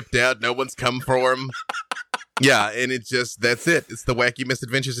get shipped out. No one's come for them. Yeah, and that's it. It's the wacky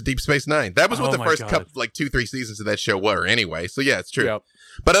misadventures of Deep Space Nine. That was what the first couple 2-3 seasons of that show were anyway. So yeah, it's true. Yep.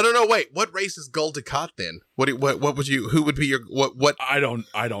 But I don't know. Wait, what race is Gul Dukat then? What would you? Who would be your what? I don't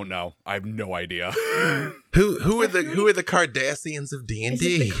know. I have no idea. Who are the Cardassians of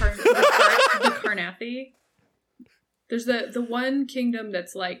D&D? The Carnathi. There's the one kingdom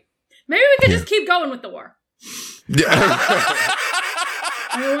that's maybe we could just keep going with the war. Yeah.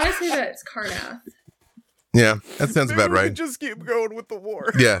 I want to say that it's Carnath. Yeah, that sounds about right. Just keep going with the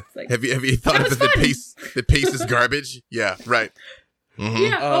war. Yeah. Have you thought that the peace is garbage? Yeah. Right. Mm-hmm.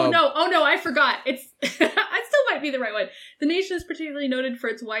 Yeah. Oh no! I forgot. I still might be the right one. The nation is particularly noted for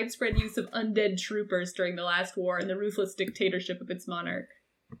its widespread use of undead troopers during the last war and the ruthless dictatorship of its monarch.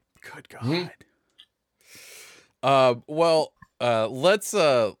 Good God. Let's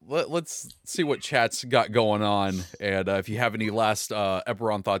see what chat's got going on, and if you have any last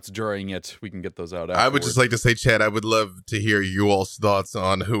Eberron thoughts during it, we can get those out afterwards. I would just like to say, chat, I would love to hear you all's thoughts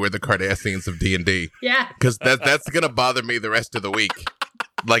on who are the Cardassians of D&D. Yeah, because that's gonna bother me the rest of the week.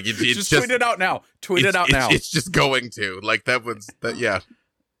 It's just tweet it out now. It's just going to yeah.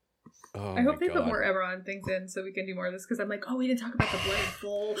 Oh, I hope they put more Eberron things in so we can do more of this, because I'm we didn't talk about the Blood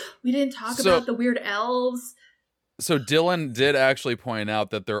Bowl. We didn't talk about the weird elves. So Dylan did actually point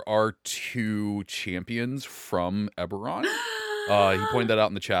out that there are 2 champions from Eberron. He pointed that out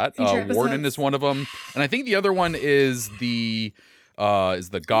in the chat. Warden is one of them, and I think the other one is the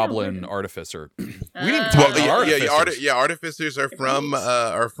Goblin Artificer. We didn't talk about Artificers. Artificers are from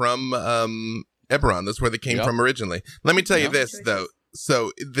Eberron. That's where they came from originally. Let me tell you this though.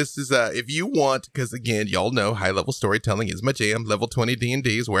 So this is if you want, because again, y'all know high level storytelling is my jam. Level 20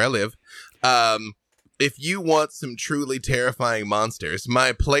 D&D is where I live. If you want some truly terrifying monsters,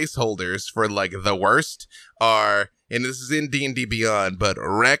 my placeholders for the worst are, and this is in D&D Beyond, but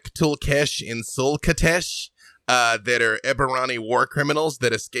Rek Tulkesh and Sulkatesh, that are Eberrani war criminals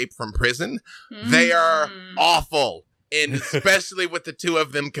that escape from prison. They are awful. And especially with the 2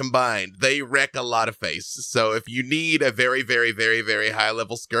 of them combined, they wreck a lot of face. So if you need a very, very, very, very high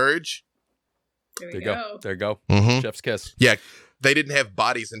level scourge, there you go. There you go. Mm-hmm. Chef's kiss. Yeah. They didn't have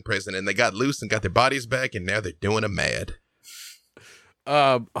bodies in prison, and they got loose and got their bodies back, and now they're doing them mad.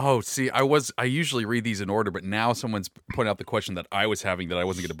 See, I usually read these in order, but now someone's pointed out the question that I was having that I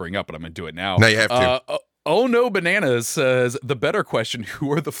wasn't going to bring up, but I'm going to do it now. Now you have to. Oh no, Bananas says the better question: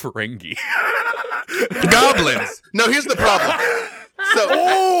 who are the Ferengi? Goblins. No, here's the problem.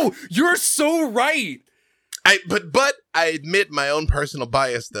 You're so right. But I admit my own personal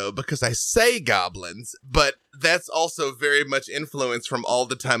bias, though, because I say goblins, but that's also very much influenced from all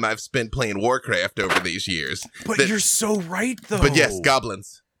the time I've spent playing Warcraft over these years. But you're so right, though. But yes,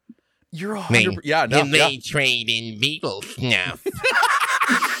 goblins. You're 100%. Yeah, no. And they trade in beetle snuff.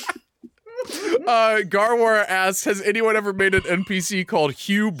 Garwar asks, has anyone ever made an NPC called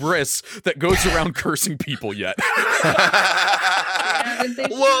Hugh Briss that goes around cursing people yet?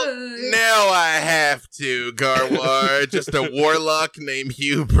 Well, now I have to, Garwar. Just a warlock named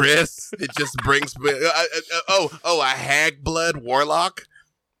Hugh Briss. It just brings me... a hag-blood warlock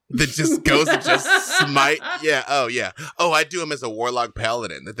that just goes and just smite... Yeah, Oh, I do him as a warlock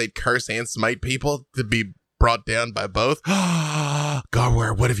paladin, that they'd curse and smite people to be brought down by both.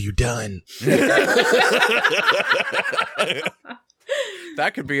 Garwar, what have you done?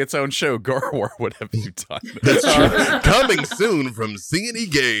 That could be its own show. Garwar, what have you done? That's true. Coming soon from C&E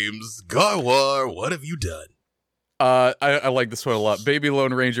Games. Garwar, what have you done? I like this one a lot. Baby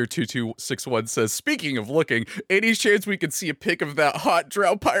Lone Ranger 2261 says, speaking of looking, any chance we could see a pic of that hot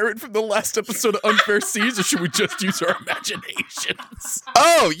drow pirate from the last episode of Unfair Seas, or should we just use our imaginations?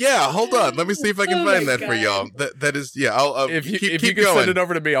 Oh yeah, hold on. Let me see if I can find that for y'all. That is, yeah. I'll if you keep can going. send it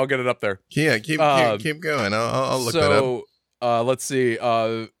over to me, I'll get it up there. Yeah, keep going. I'll look that up. Let's see.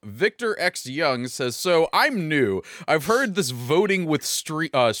 Victor X Young says, so I'm new. I've heard this voting with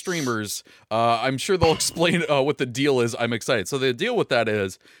streamers. I'm sure they'll explain what the deal is. I'm excited. So the deal with that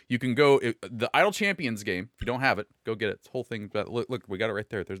is you can go the Idle Champions game. If you don't have it, go get it. The whole thing. Look, we got it right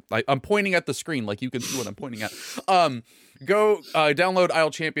there. I'm pointing at the screen like you can see what I'm pointing at. Go download Idle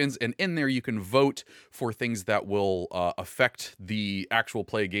Champions, and in there you can vote for things that will affect the actual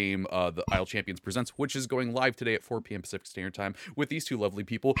play game, the Idle Champions Presents, which is going live today at 4 p.m. Pacific Standard Time with these two lovely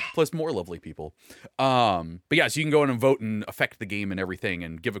people, plus more lovely people. But yeah, so you can go in and vote and affect the game and everything,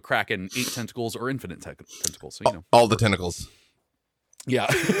 and give a crack in 8 tentacles or infinite tentacles. So, you know. All the tentacles. Yeah.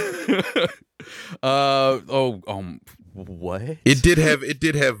 What? It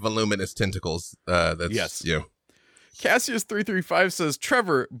did have voluminous tentacles. That's, yes. Yeah. Cassius335 says,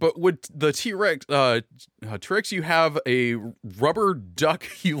 Trevor, but would the T-Rex you have a rubber duck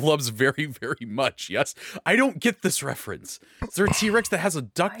he loves very, very much? Yes. I don't get this reference. Is there a T-Rex that has a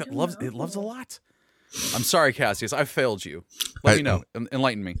duck that loves a lot? I'm sorry, Cassius. I failed you. Let me know.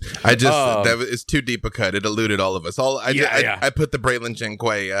 Enlighten me. I just that is too deep a cut. It eluded all of us. I put the Braylon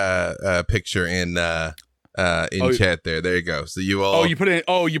Janquay picture in chat there. There you go. So you all. You put it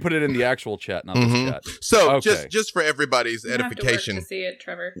in the actual chat, not this chat. So okay. just for everybody's edification, have to see it,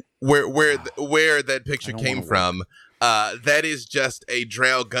 Trevor. Where that picture came from. That is just a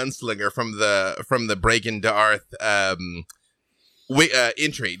drow gunslinger from the Breaking Darth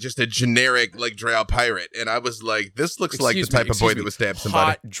entry, just a generic like drow pirate, and I was like, this looks like the type of boy that would stab somebody.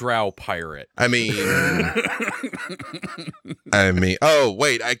 Hot drow pirate. I mean, oh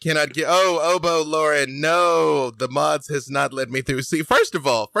wait, I cannot get. Oh, Obo Lauren, no, the mods has not let me through. See, first of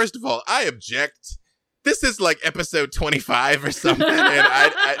all, I object. This is like episode 25 or something, and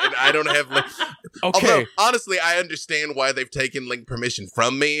I don't have like. Okay. Although, honestly, I understand why they've taken link permission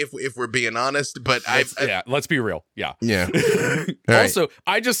from me, if we're being honest. But let's be real. Yeah. Also,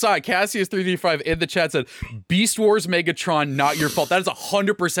 I just saw Cassius335 in the chat said, "Beast Wars Megatron, not your fault." That is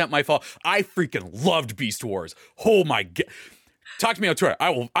 100% my fault. I freaking loved Beast Wars. Oh my god. Talk to me on Twitter.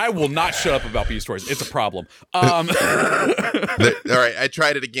 I will not shut up about Beast Wars. It's a problem. All right, I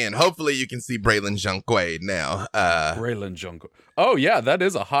tried it again. Hopefully you can see Braylon Janquay now. Braylon Janquay. Oh yeah, that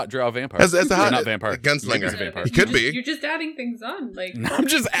is a hot drow vampire. That's a hot not vampire. Gunslinger. He's a vampire. He could be. You're just adding things on. Like I'm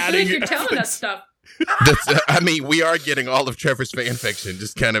just adding. You're telling us stuff. I mean, we are getting all of Trevor's fan fiction,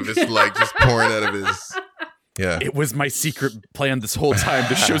 just kind of just pouring out of his. Yeah. It was my secret plan this whole time.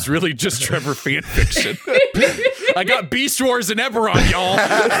 This show's really just Trevor fan fiction. I got Beast Wars and Eberron, y'all.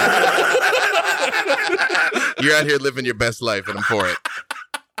 You're out here living your best life, and I'm for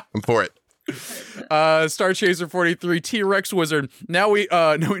it. Star Chaser 43 T-Rex Wizard. Now we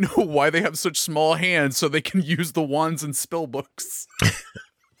know why they have such small hands, so they can use the wands and spell books.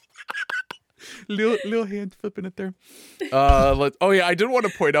 Little hand flipping it there. I did want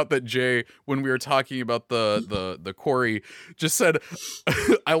to point out that Jay, when we were talking about the Quarry, just said,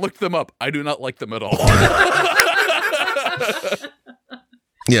 I looked them up. I do not like them at all.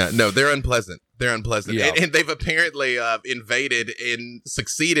 Yeah, no, they're unpleasant. Yeah. And they've apparently invaded and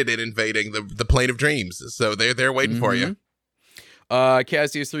succeeded in invading the Plane of Dreams. So they're waiting for you.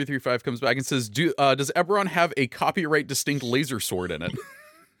 Cassius335 comes back and says, does Eberron have a copyright distinct laser sword in it?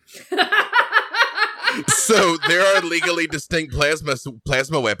 So there are legally distinct plasma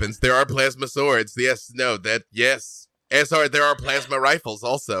weapons. There are plasma swords. Yes. As are there are plasma rifles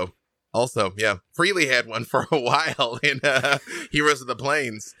also. Also, yeah, freely had one for a while in Heroes of the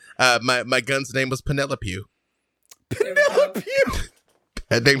Plains. My gun's name was Penelope. Penelope.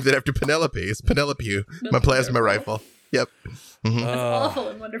 I named it after Penelope. It's Penelope. My plasma rifle. Yep. Mm-hmm. That's awful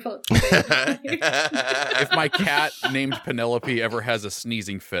and wonderful. If my cat named Penelope ever has a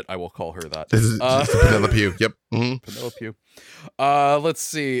sneezing fit, I will call her that. This is Penelope. Yep. Mm-hmm. Penelope. Let's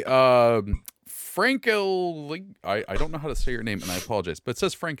see. Franco, I don't know how to say your name, and I apologize, but it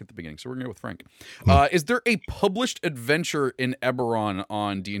says Frank at the beginning, so we're going to go with Frank. Is there a published adventure in Eberron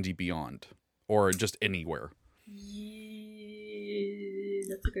on D&D Beyond? Or just anywhere?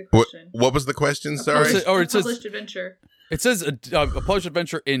 That's a good question. What was the question? Sorry. It says published adventure. It says a published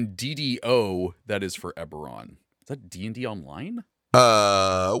adventure in DDO that is for Eberron. Is that D&D Online?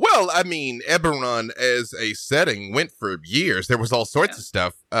 Well, I mean, Eberron as a setting went for years. There was all sorts of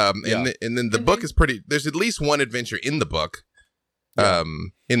stuff. And then the book is pretty. There's at least one adventure in the book.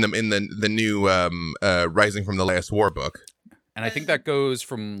 In the new Rising from the Last War book. And I think that goes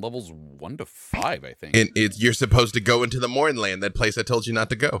from levels 1 to 5, I think. And you're supposed to go into the Mornland, that place I told you not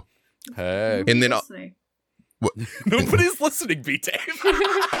to go. Hey. And then nobody's listening, B-Dave.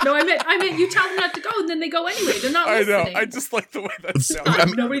 No, I meant you tell them not to go, and then they go anyway. They're not listening. I know. I just like the way that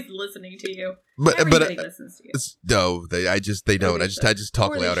sounds. Nobody's listening to you. Everybody listens to you. No, they don't. I just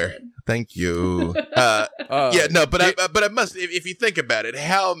talk louder. Thank you. But I must. If you think about it,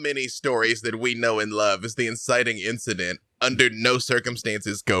 how many stories that we know and love is the inciting incident under no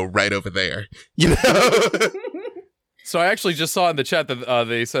circumstances go right over there? You know. So I actually just saw in the chat that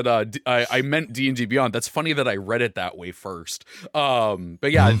they said I meant D&D Beyond. That's funny that I read it that way first.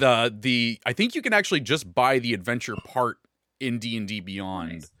 But yeah, the I think you can actually just buy the adventure part in D&D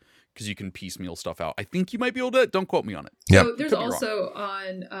Beyond because you can piecemeal stuff out. I think you might be able to. Don't quote me on it. Yeah. So there's also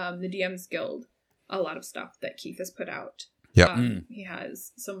on the DM's Guild a lot of stuff that Keith has put out. Yeah. He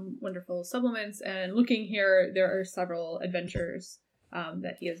has some wonderful supplements, and looking here, there are several adventures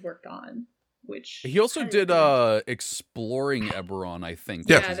that he has worked on. Which he also did Exploring Eberron, I think,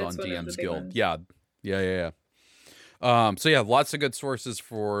 which is on DM's Guild. Yeah. So yeah, lots of good sources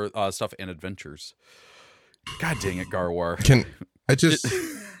for stuff and adventures. God dang it, Garwar. Can I just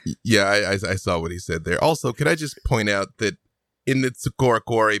I saw what he said there. Also, can I just point out that in the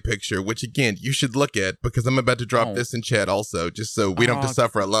Gorquari picture, which again you should look at because I'm about to drop this in chat also, just so we don't have to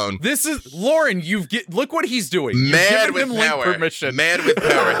suffer alone. This is Lauren. Look what he's doing. Mad with power. Permission. Mad with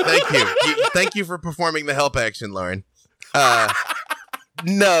power. Thank you. Thank you for performing the help action, Lauren.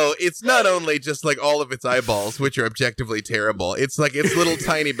 No, it's not only just like all of its eyeballs, which are objectively terrible. It's like its little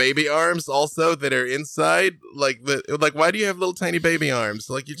tiny baby arms also that are inside. Like why do you have little tiny baby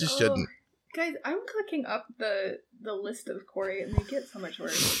arms? Like you just shouldn't. Guys, I'm clicking up the list of Quarry, and they get so much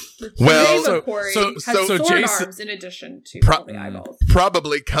worse. Quarry has sword arms in addition to all the eyeballs.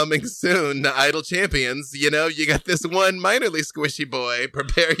 Probably coming soon to Idle Champions. You know, you got this one minorly squishy boy.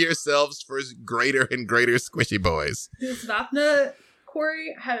 Prepare yourselves for greater and greater squishy boys. Does Vapna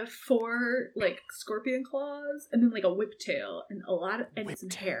Quarry have 4 like scorpion claws, and then like a whiptail, and a lot of some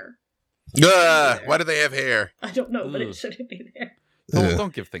hair? Why do they have hair? I don't know, but it shouldn't be there.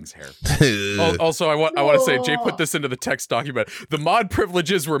 Don't give things hair. Also, I want to say, Jay put this into the text document. The mod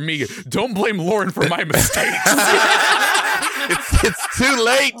privileges were me. Don't blame Lauren for my mistakes. It's too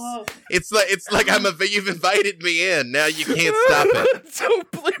late. Oh. It's like you've invited me in. Now you can't stop it. Don't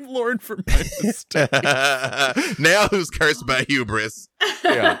blame Lauren for my mistakes. Now who's cursed by hubris?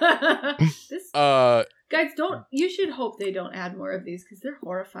 Yeah. Guys, you should hope they don't add more of these because they're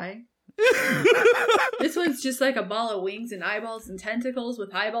horrifying. This one's just like a ball of wings and eyeballs and tentacles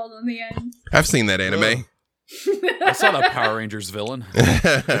with eyeballs on the end. I've seen that anime. I saw that Power Rangers villain.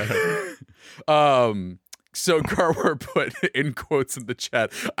 So Garwar put in quotes in the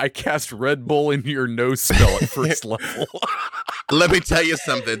chat, I cast Red Bull into your nose spell at first level. Let me tell you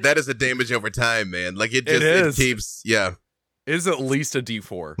something. That is a damage over time, man. Like it keeps, yeah. It is at least a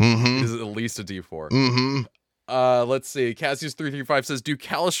D4. Mm-hmm. It is at least a D4. Mm-hmm. Let's see. Cassius335 says, do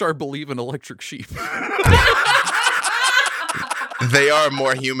Kalashar believe in electric sheep? They are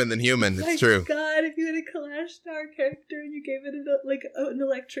more human than human. It's true. God, if you had a Kalashar character and you gave it an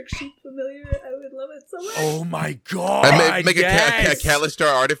electric sheep familiar, I would love it so much. Oh my God. I make a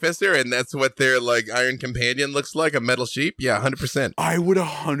Kalashar artificer, and that's what their like Iron Companion looks like, a metal sheep. Yeah, 100%. I would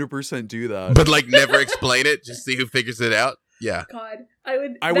 100% do that. But like never explain it, just see who figures it out. Yeah. God, I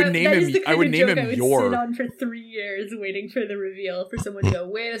would name him Yor. I would sit on for 3 years waiting for the reveal for someone to go,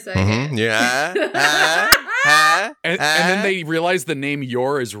 wait a second. Mm-hmm. Yeah. And then they realize the name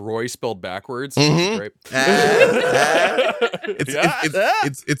Yor is Roy spelled backwards. Mm-hmm. Right?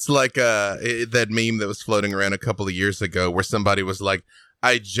 It's like that meme that was floating around a couple of years ago where somebody was like,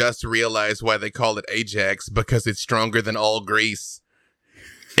 I just realized why they call it Ajax, because it's stronger than all Greece.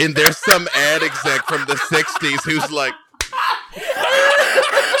 And there's some ad exec from the 60s who's like, oh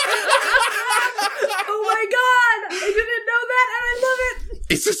my god, I didn't know that and I love it.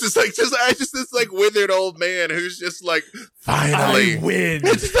 It's just this withered old man who's just like, finally, I win.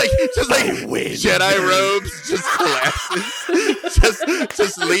 Just like I win. Jedi robes, just glasses,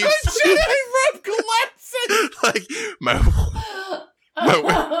 just leaves. Jedi robe glasses. Like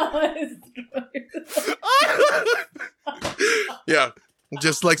yeah,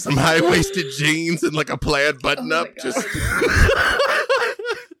 just like some high-waisted jeans and like a plaid button-up.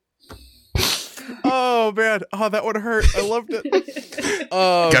 Oh man, that would hurt. I loved it.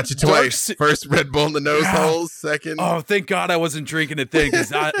 Got you twice. First Red Bull in the nose holes. Second. Oh, thank God I wasn't drinking it then, because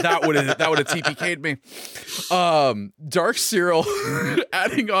that would have TPK'd me. Dark Cyril,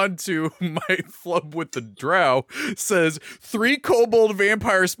 adding on to my flub with the drow, says 3 kobold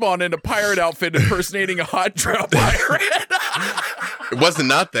vampires spawn in a pirate outfit impersonating a hot drow pirate. It wasn't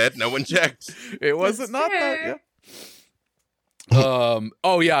not that. No one checked. It wasn't not that. Yeah. And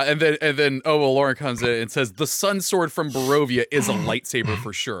then Lauren comes in and says the sun sword from Barovia is a lightsaber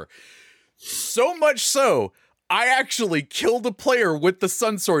for sure. So much so, I actually killed a player with the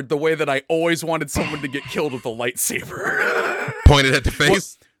sun sword the way that I always wanted someone to get killed with a lightsaber. Pointed at the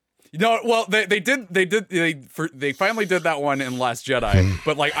face. They finally did that one in Last Jedi,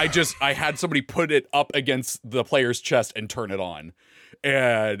 but like I had somebody put it up against the player's chest and turn it on,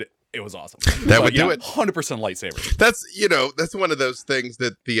 and it was awesome. That would do it. 100% lightsaber. That's one of those things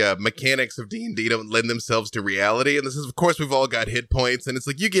that the mechanics of D&D don't lend themselves to reality. And this is, of course, we've all got hit points, and it's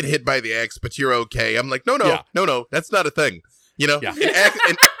like you get hit by the axe, but you're okay. I'm like, no, that's not a thing. You know, yeah.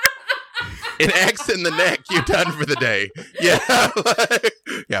 An axe in the neck, you're done for the day. Yeah,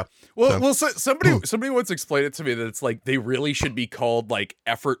 yeah. Well, somebody once explained it to me that it's like they really should be called like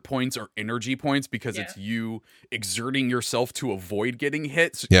effort points or energy points because it's you exerting yourself to avoid getting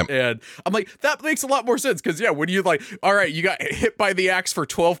hit. Yep. And I'm like, that makes a lot more sense because when you like, all right, you got hit by the axe for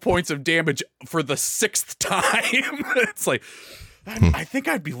 12 points of damage for the 6th time. It's like, I think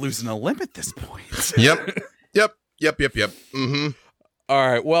I'd be losing a limb at this point. Yep. Mm-hmm. All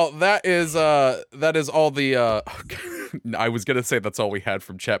right. Well, that is all the. I was gonna say that's all we had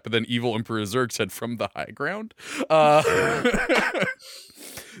from chat, but then Evil Emperor Zerg said from the high ground.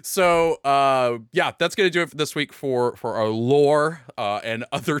 So that's gonna do it for this week for our lore and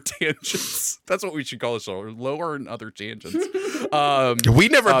other tangents. That's what we should call this show: lore and other tangents. We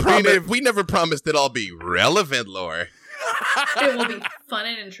never promised it'll all be relevant lore. It will be fun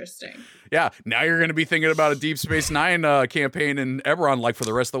and interesting. Yeah, now you're going to be thinking about a Deep Space Nine campaign in Eberron like for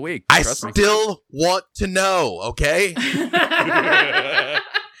the rest of the week. I still want to know, okay? I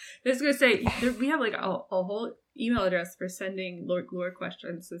was going to say, we have like a whole email address for sending lore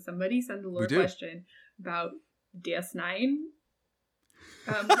questions. So somebody send a lore question about DS9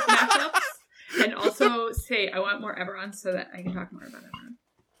 matchups. And also say, I want more Eberron so that I can talk more about Eberron.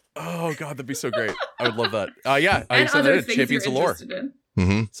 Oh God, that'd be so great! I would love that. Yeah, and send other it in Champions of Lore.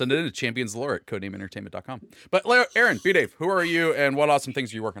 Mm-hmm. Send it in to Champions of Lore at codenameentertainment.com. But Aaron, B-Dave, who are you, and what awesome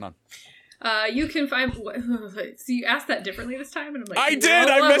things are you working on? You can find. So you asked that differently this time, and I'm like, I did.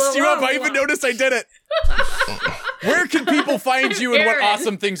 I messed you up. I even noticed I did it. Where can people find you, and what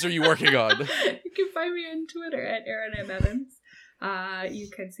awesome things are you working on? You can find me on Twitter at Aaron M. Evans. You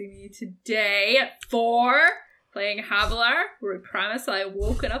can see me today at 4. Playing Havilar, where we promise I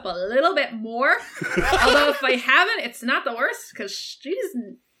woken up a little bit more. Although if I haven't, it's not the worst, because she's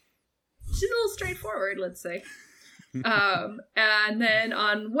a little straightforward, let's say. And then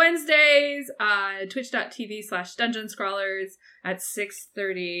on Wednesdays, twitch.tv/dungeonscrawlers at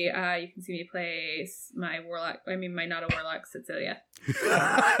 6:30, you can see me play my not a warlock, Cecilia.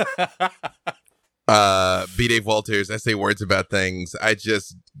 B-Dave Walters, I say words about things. I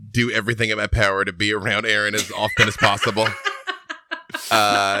just do everything in my power to be around Aaron as often as possible.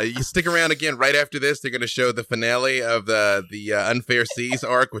 You stick around again right after this. They're going to show the finale of the Unfair Seas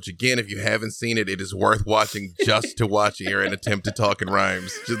arc, which again, if you haven't seen it, it is worth watching just to watch Aaron attempt to talk in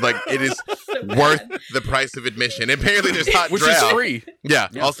rhymes. Just like it is worth the price of admission. And apparently there's hot which drow. Is free. Yeah.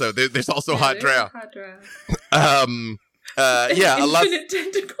 Also, there's also hot drow. A lot. Infinite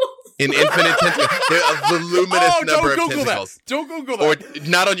tentacles. In infinite tentacles. A voluminous number of tentacles. Don't Google that. Or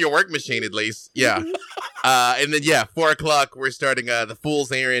not on your work machine, at least. Yeah. And then, 4 o'clock, we're starting The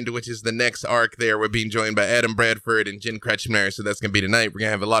Fool's Errand, which is the next arc there. We're being joined by Adam Bradford and Jen Kretschmer, so that's going to be tonight. We're going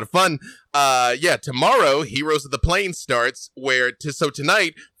to have a lot of fun. Tomorrow, Heroes of the Plains starts, so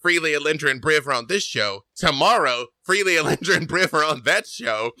tonight, Freely, Alindra, and Briv are on this show. Tomorrow, Freely, Alindra, and Briv are on that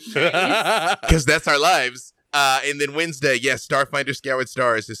show. Because that's our lives. And then Wednesday, yes, Starfinder Scoured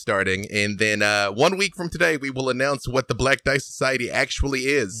Stars is starting. And then 1 week from today, we will announce what the Black Dice Society actually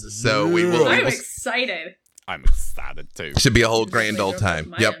is. So I'm excited. I'm excited too. Should be a whole grand old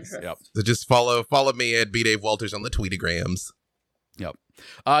time. Yep. Interest. So just follow me at B Dave Walters on the Tweetagrams. Yep.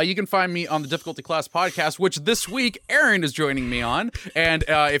 You can find me on the Difficulty Class podcast, which this week Aaron is joining me on. And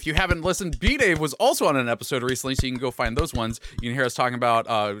if you haven't listened, B-Dave was also on an episode recently, so you can go find those ones. You can hear us talking about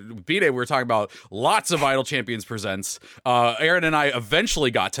B-Dave. We were talking about lots of Idle Champions Presents. Aaron and I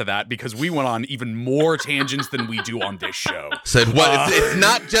eventually got to that because we went on even more tangents than we do on this show. Said what? It's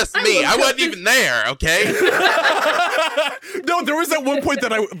not just me. I wasn't even there. Okay. No, there was that one point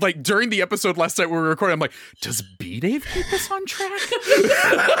that I like during the episode last night we were recording. I'm like, does B-Dave keep us on track?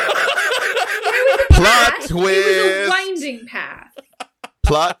 Plot twist. It was a winding path.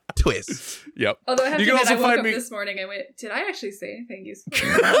 Plot twist. Yep. Although I have to admit, I woke up this morning and went, did I actually say anything useful?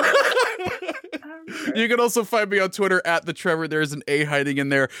 You can also find me on Twitter at the Trevor. There's an A hiding in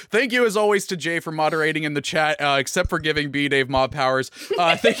there. Thank you as always to Jay for moderating in the chat, except for giving B-Dave mob powers.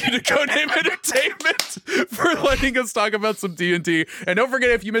 Thank you to Codename Entertainment for letting us talk about some D&D. And don't forget,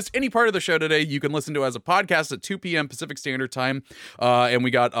 if you missed any part of the show today, you can listen to it as a podcast at 2 p.m. Pacific Standard Time. And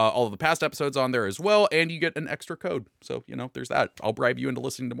we got all of the past episodes on there as well. And you get an extra code. So, there's that. I'll bribe you into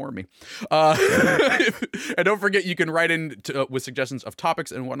listening to more of me. And don't forget, you can write in with suggestions of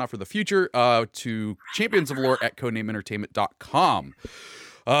topics and whatnot for the future to championsoflore@codenameentertainment.com.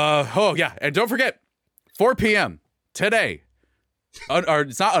 Oh, yeah. And don't forget, 4 p.m. today. Or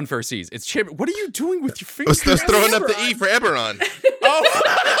it's not Unfair Seas. It's champion. What are you doing with your fingers? I was throwing up the E for Eberron. Oh.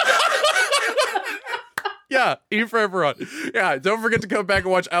 Yeah, E for Eberron. Yeah, don't forget to come back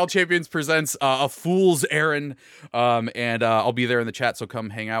and watch Idle Champions Presents A Fool's Errand. And I'll be there in the chat, so come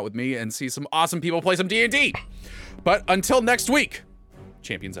hang out with me and see some awesome people play some D&D. But until next week,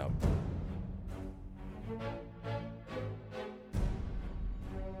 Champions out.